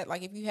makes that,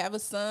 like, if you have a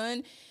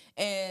son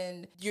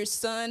and your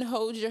son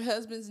holds your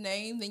husband's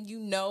name, then you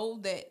know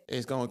that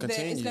it's going to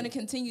continue. It's going to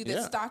continue.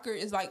 That Stalker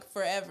is like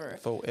forever.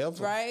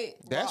 Forever. Right?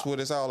 That's what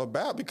it's all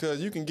about,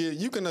 because you can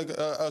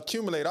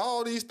accumulate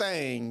all these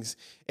things,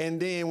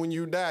 and then when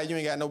you die, you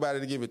ain't got nobody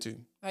to give it to.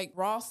 Like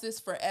Ross is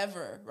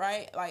forever,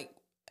 right? Like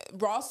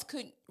Ross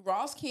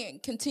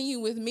can't continue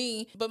with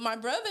me, but my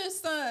brother's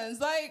sons,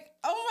 like,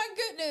 oh my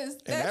goodness.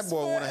 And that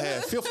boy want to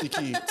have 50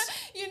 kids.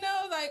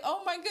 Like,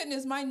 oh my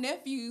goodness, my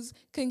nephews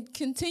can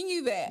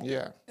continue that.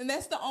 Yeah. And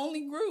that's the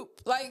only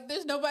group. Like,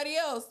 there's nobody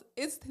else.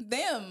 It's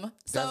them.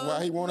 That's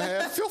why he want to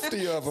have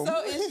 50 of them.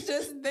 So it's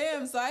just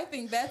them. So I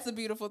think that's a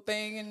beautiful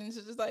thing. And it's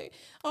just like,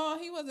 oh,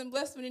 he wasn't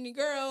blessed with any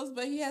girls,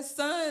 but he has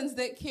sons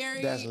that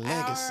carry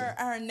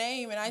our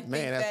name. And I think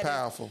that's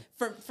powerful.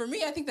 For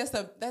me, I think that's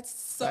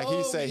so like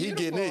he said,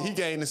 beautiful. he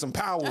gaining some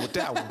power with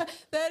that one.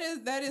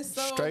 that is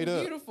so straight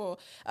up beautiful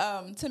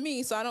to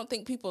me. So I don't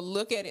think people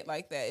look at it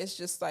like that. It's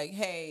just like,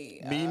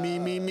 hey, me.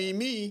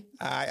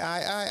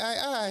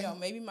 I.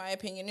 Maybe my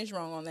opinion is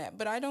wrong on that,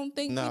 but I don't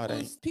think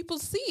people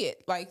see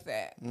it like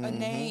that. Mm-hmm. A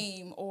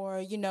name, or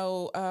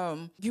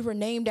you were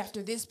named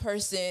after this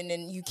person,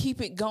 and you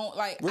keep it going.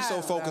 Like, we're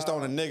so focused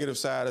on the negative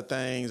side of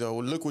things,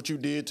 or look what you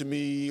did to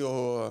me,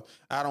 or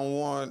I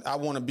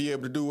want to be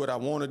able to do what I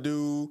want to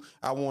do.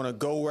 I want to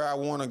go where I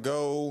want to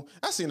go.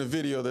 I seen a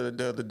video reel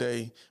the other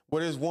day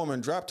where this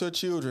woman dropped her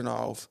children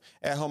off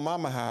at her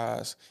mama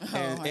house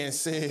and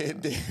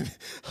said that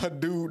her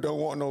dude don't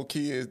want no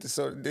kids.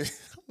 So I'm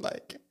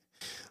like,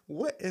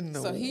 what in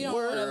the world? So he don't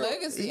want a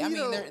legacy. I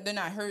mean, they're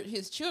not hurt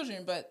his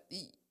children, but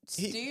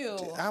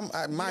still,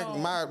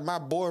 my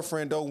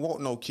boyfriend don't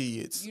want no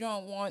kids. You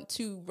don't want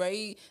to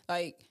raise,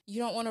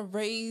 you don't want to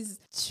raise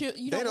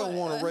children. They don't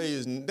want to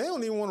raise. They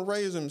don't even want to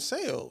raise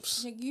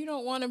themselves. You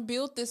don't want to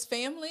build this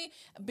family.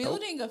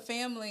 Building a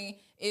family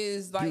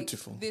is like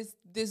beautiful.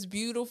 This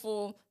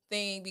beautiful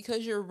thing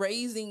because you're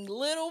raising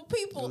little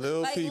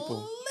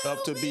people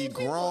up to be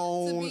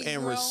grown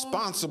and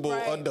responsible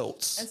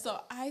adults. And so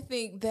I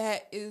think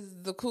that is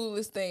the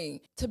coolest thing,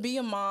 to be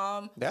a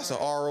mom. That's an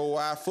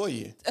ROI for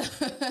you.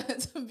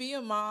 To be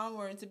a mom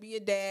or to be a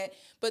dad,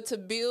 but to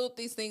build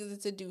these things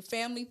and to do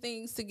family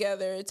things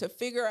together, to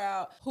figure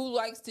out who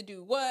likes to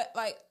do what,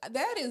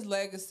 that is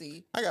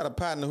legacy. I got a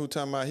partner who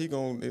talking about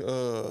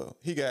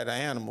he got an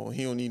animal.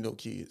 He don't need no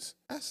kids.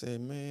 I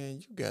said, man,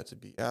 you got to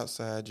be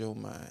outside your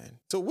mind.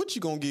 So what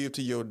you gonna give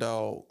to your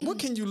dog? What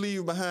can you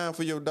leave behind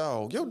for your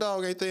dog? Your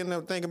dog ain't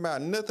thinking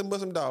about nothing but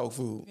some dog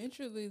food.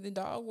 Eventually, the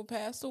dog will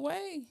pass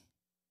away.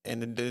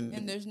 And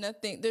there's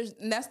nothing.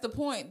 And that's the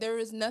point. There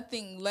is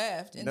nothing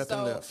left. And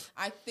nothing left.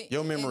 I think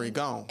your memory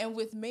gone. And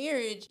with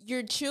marriage,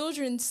 your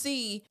children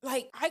see.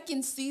 I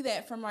can see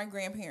that from my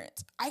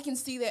grandparents. I can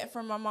see that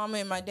from my mama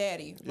and my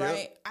daddy.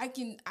 Right. I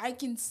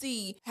can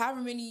see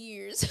however many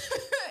years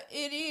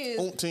it is.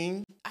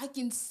 18. I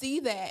can see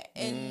that,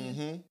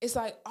 and it's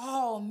like,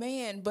 oh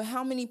man, but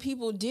how many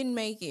people didn't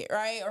make it,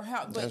 right? Or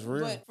how? That's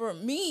real. But for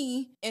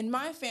me and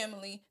my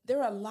family,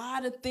 there are a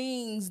lot of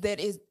things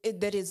that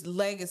is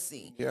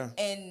legacy. Yeah.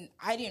 And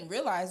I didn't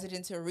realize it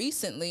until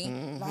recently.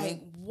 Like,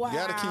 wow. You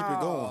gotta keep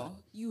it going.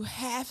 You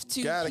have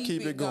to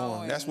keep it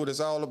going. That's what it's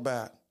all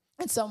about.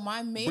 And so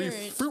my marriage...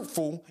 Be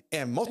fruitful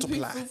and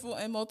multiply. Be fruitful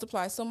and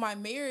multiply. So my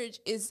marriage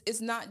is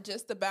not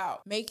just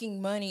about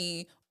making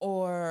money,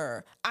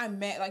 or I'm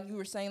mad, like you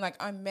were saying, like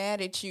I'm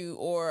mad at you,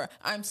 or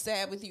I'm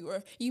sad with you,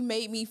 or you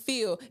made me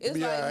feel. It's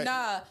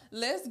nah,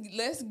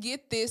 let's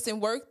get this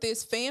and work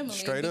this family.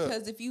 Straight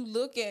because up. if you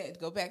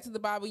go back to the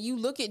Bible, you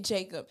look at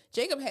Jacob.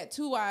 Jacob had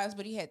 2 wives,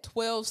 but he had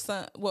 12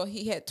 sons. Well,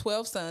 he had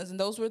 12 sons, and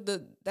those were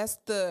that's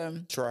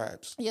the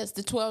tribes. Yes,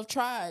 the 12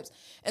 tribes.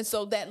 And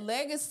so that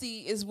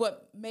legacy is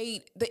what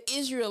made the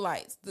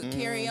Israelites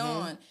carry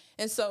on.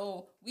 And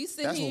so we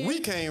sit That's here. where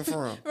we came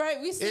from. Right.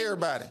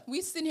 Everybody.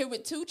 We sitting here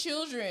with 2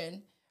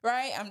 children.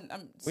 Right.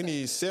 We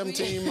need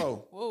 17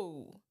 more.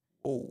 Whoa.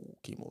 Oh,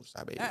 chemo,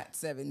 baby. Not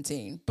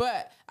 17.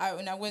 But I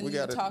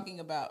wasn't talking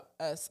about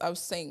us. I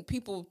was saying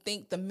people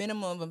think the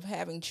minimum of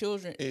having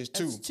children is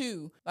 2.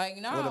 2. Like,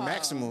 no. Well, the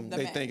maximum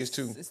they think is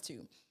 2. Is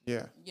 2.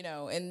 Yeah.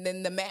 And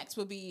then the max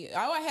would be,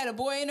 I had a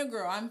boy and a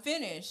girl. I'm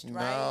finished.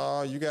 Right.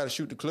 No, you got to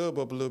shoot the club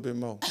up a little bit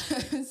more.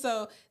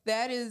 So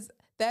that is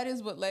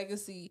what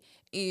legacy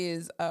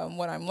is,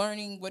 what I'm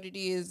learning, what it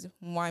is,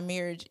 why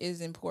marriage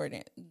is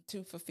important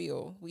to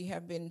fulfill. We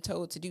have been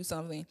told to do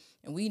something,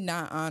 and we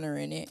not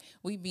honoring it.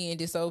 We being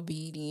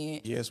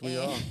disobedient. Yes, we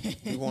are.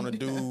 We want to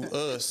do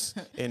us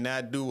and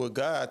not do what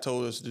God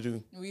told us to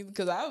do.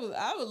 Because I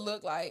would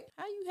look like,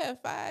 how you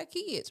have 5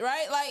 kids,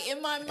 right? Like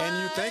in my mind.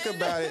 And you think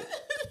about it.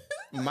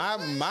 My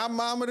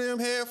mama them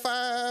had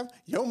 5,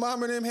 your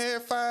mama them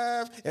had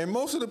 5, and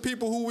most of the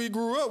people who we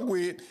grew up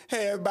with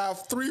had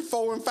about 3,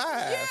 4, and 5.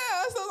 Yeah, so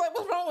I was like,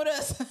 what's wrong with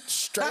us?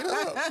 Straight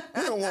up,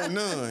 we don't want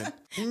none.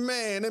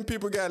 Man, them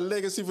people got a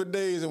legacy for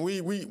days, and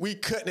we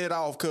cutting it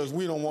off because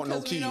we don't want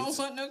no kids. We don't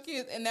want no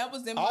kids, and that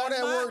was in my all mind.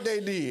 that work they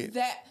did.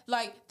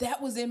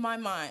 That was in my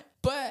mind.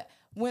 But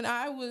when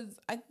I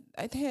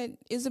had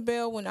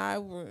Isabel when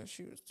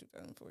she was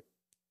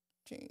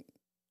 2014,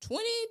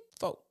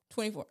 24.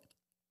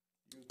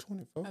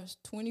 24. I was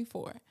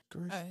 24.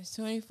 Great. I was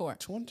 24.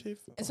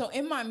 24. And so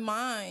in my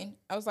mind,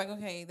 I was like,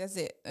 okay, that's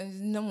it.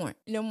 No more.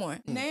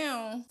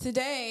 Now,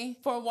 today,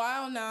 for a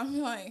while now, I'm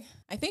like,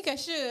 I think I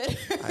should.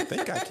 I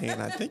think I can.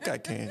 I think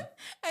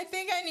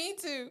I need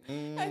to.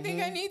 I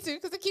think I need to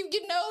because I keep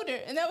getting older.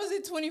 And that was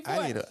at 24.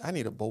 I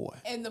need a boy.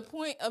 And the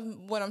point of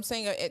what I'm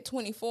saying, at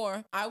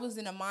 24, I was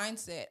in a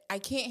mindset, I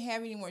can't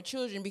have any more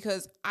children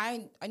because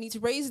I need to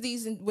raise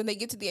these, and when they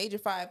get to the age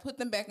of 5, put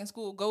them back in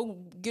school, go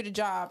get a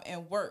job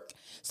and work.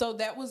 So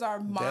that was our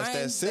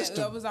mindset.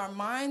 That was our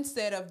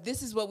mindset of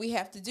this is what we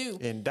have to do.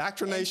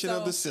 Indoctrination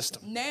of the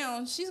system.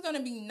 Now she's going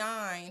to be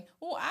 9.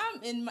 Well,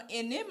 in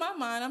my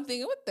mind, I'm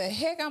thinking, what the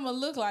heck I'm going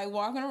to look like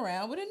walking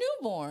around with a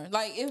newborn?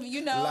 Like, if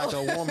you know. Like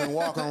a woman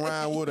walking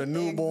around with a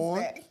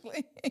newborn.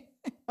 Exactly.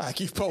 Like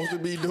you're supposed to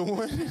be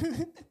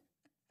doing.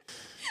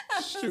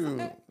 Shoot,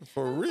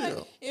 for real.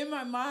 Like, in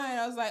my mind,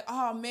 I was like,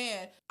 oh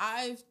man,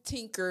 I've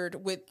tinkered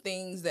with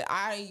things that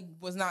I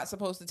was not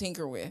supposed to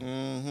tinker with.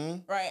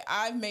 Right?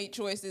 I've made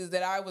choices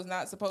that I was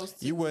not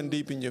supposed to. You wasn't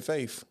deep in your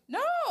faith. No,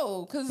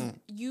 No, because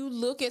you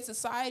look at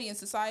society and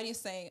society is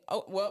saying,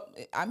 oh, well,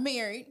 I'm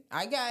married.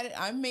 I got it.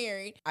 I'm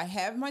married. I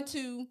have my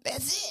two.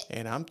 That's it.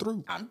 And I'm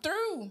through. I'm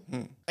through.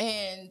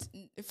 And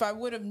if I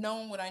would have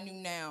known what I knew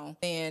now,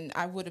 then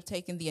I would have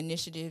taken the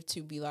initiative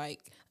to be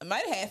like, I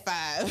might have had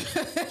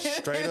 5.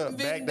 Straight up,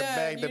 back to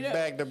back to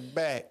back to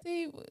back.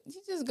 See,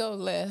 you just go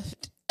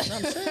left.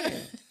 I'm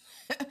saying.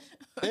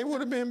 They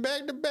would have been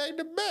back to back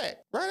to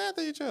back, right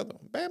after each other.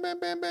 Bam, bam,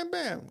 bam, bam,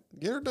 bam.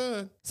 Get her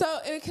done. So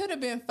it could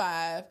have been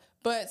 5,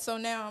 but so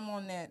now I'm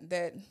on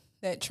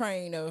that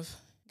train of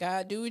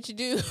God, do what you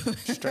do.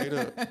 Straight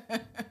up.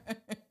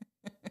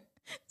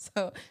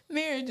 So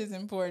marriage is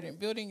important.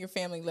 Building your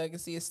family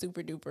legacy is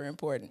super duper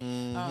important.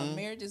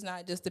 Marriage is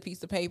not just a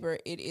piece of paper.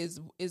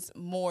 It's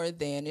more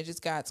than. It is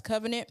God's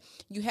covenant.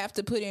 You have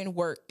to put in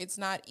work. It's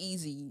not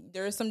easy.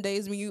 There are some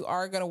days when you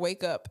are gonna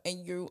wake up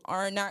and you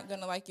are not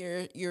gonna like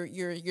your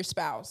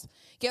spouse.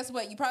 Guess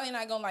what? You're probably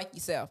not gonna like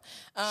yourself.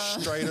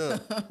 Straight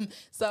up.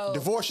 So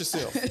divorce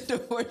yourself.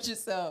 Divorce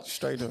yourself.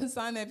 Straight up.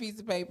 Sign that piece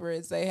of paper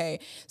and say, hey.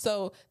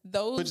 So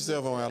those. Put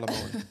yourself on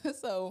alimony.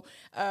 So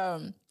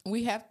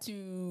we have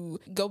to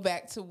go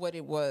back to what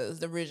it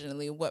was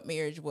originally, what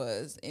marriage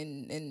was,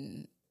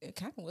 and it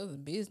kind of was a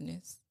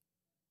business.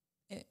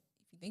 If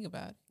you think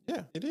about it.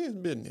 Yeah, it is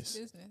business.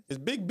 It's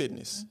big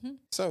business. Mm-hmm.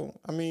 So,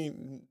 I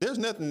mean, there's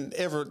nothing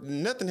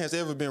has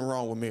ever been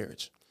wrong with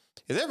marriage.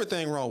 There's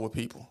everything wrong with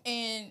people.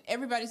 And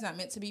everybody's not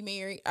meant to be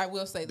married. I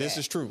will say that. This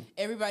is true.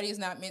 Everybody is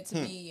not meant to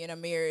be in a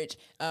marriage.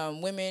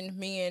 Women,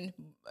 men,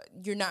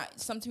 you're not.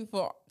 Some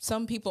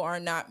people are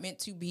not meant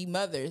to be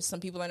mothers. Some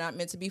people are not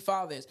meant to be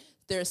fathers.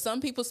 There are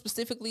some people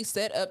specifically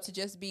set up to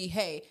just be,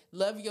 hey,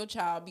 love your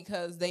child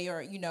because they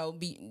are,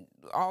 be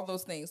all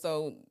those things.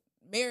 So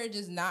marriage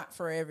is not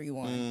for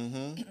everyone.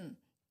 Mm-hmm.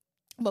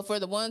 But for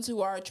the ones who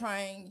are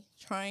trying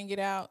it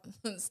out,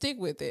 stick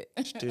with it.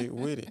 Stick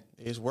with it.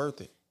 It's worth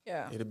it.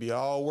 Yeah. It'll be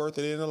all worth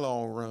it in the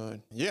long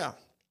run. Yeah.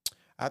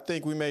 I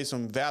think we made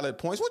some valid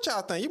points. What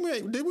y'all think?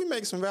 Did we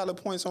make some valid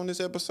points on this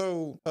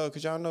episode?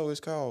 Because y'all know it's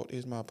called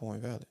Is My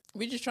Point Valid?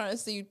 We're just trying to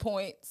see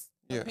points,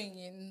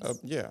 opinions.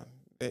 Yeah.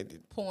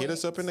 Hit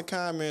us up in the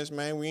comments,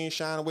 man. We ain't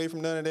shying away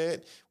from none of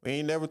that. We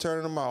ain't never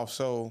turning them off.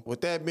 So with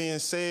that being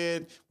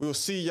said, we'll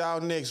see y'all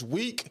next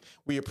week.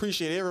 We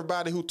appreciate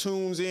everybody who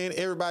tunes in,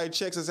 everybody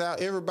checks us out,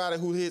 everybody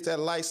who hits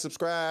that like,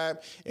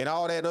 subscribe, and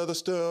all that other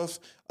stuff.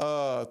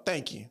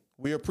 Thank you.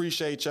 We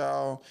appreciate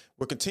y'all.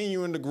 We're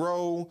continuing to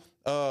grow.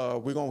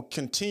 We're going to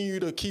continue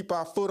to keep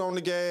our foot on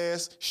the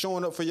gas,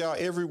 showing up for y'all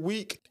every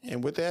week.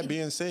 And with that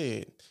being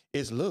said,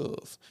 it's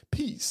love,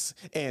 peace,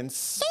 and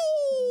soul.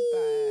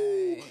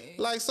 Bye.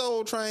 Like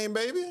Soul Train,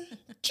 baby.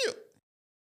 Chill.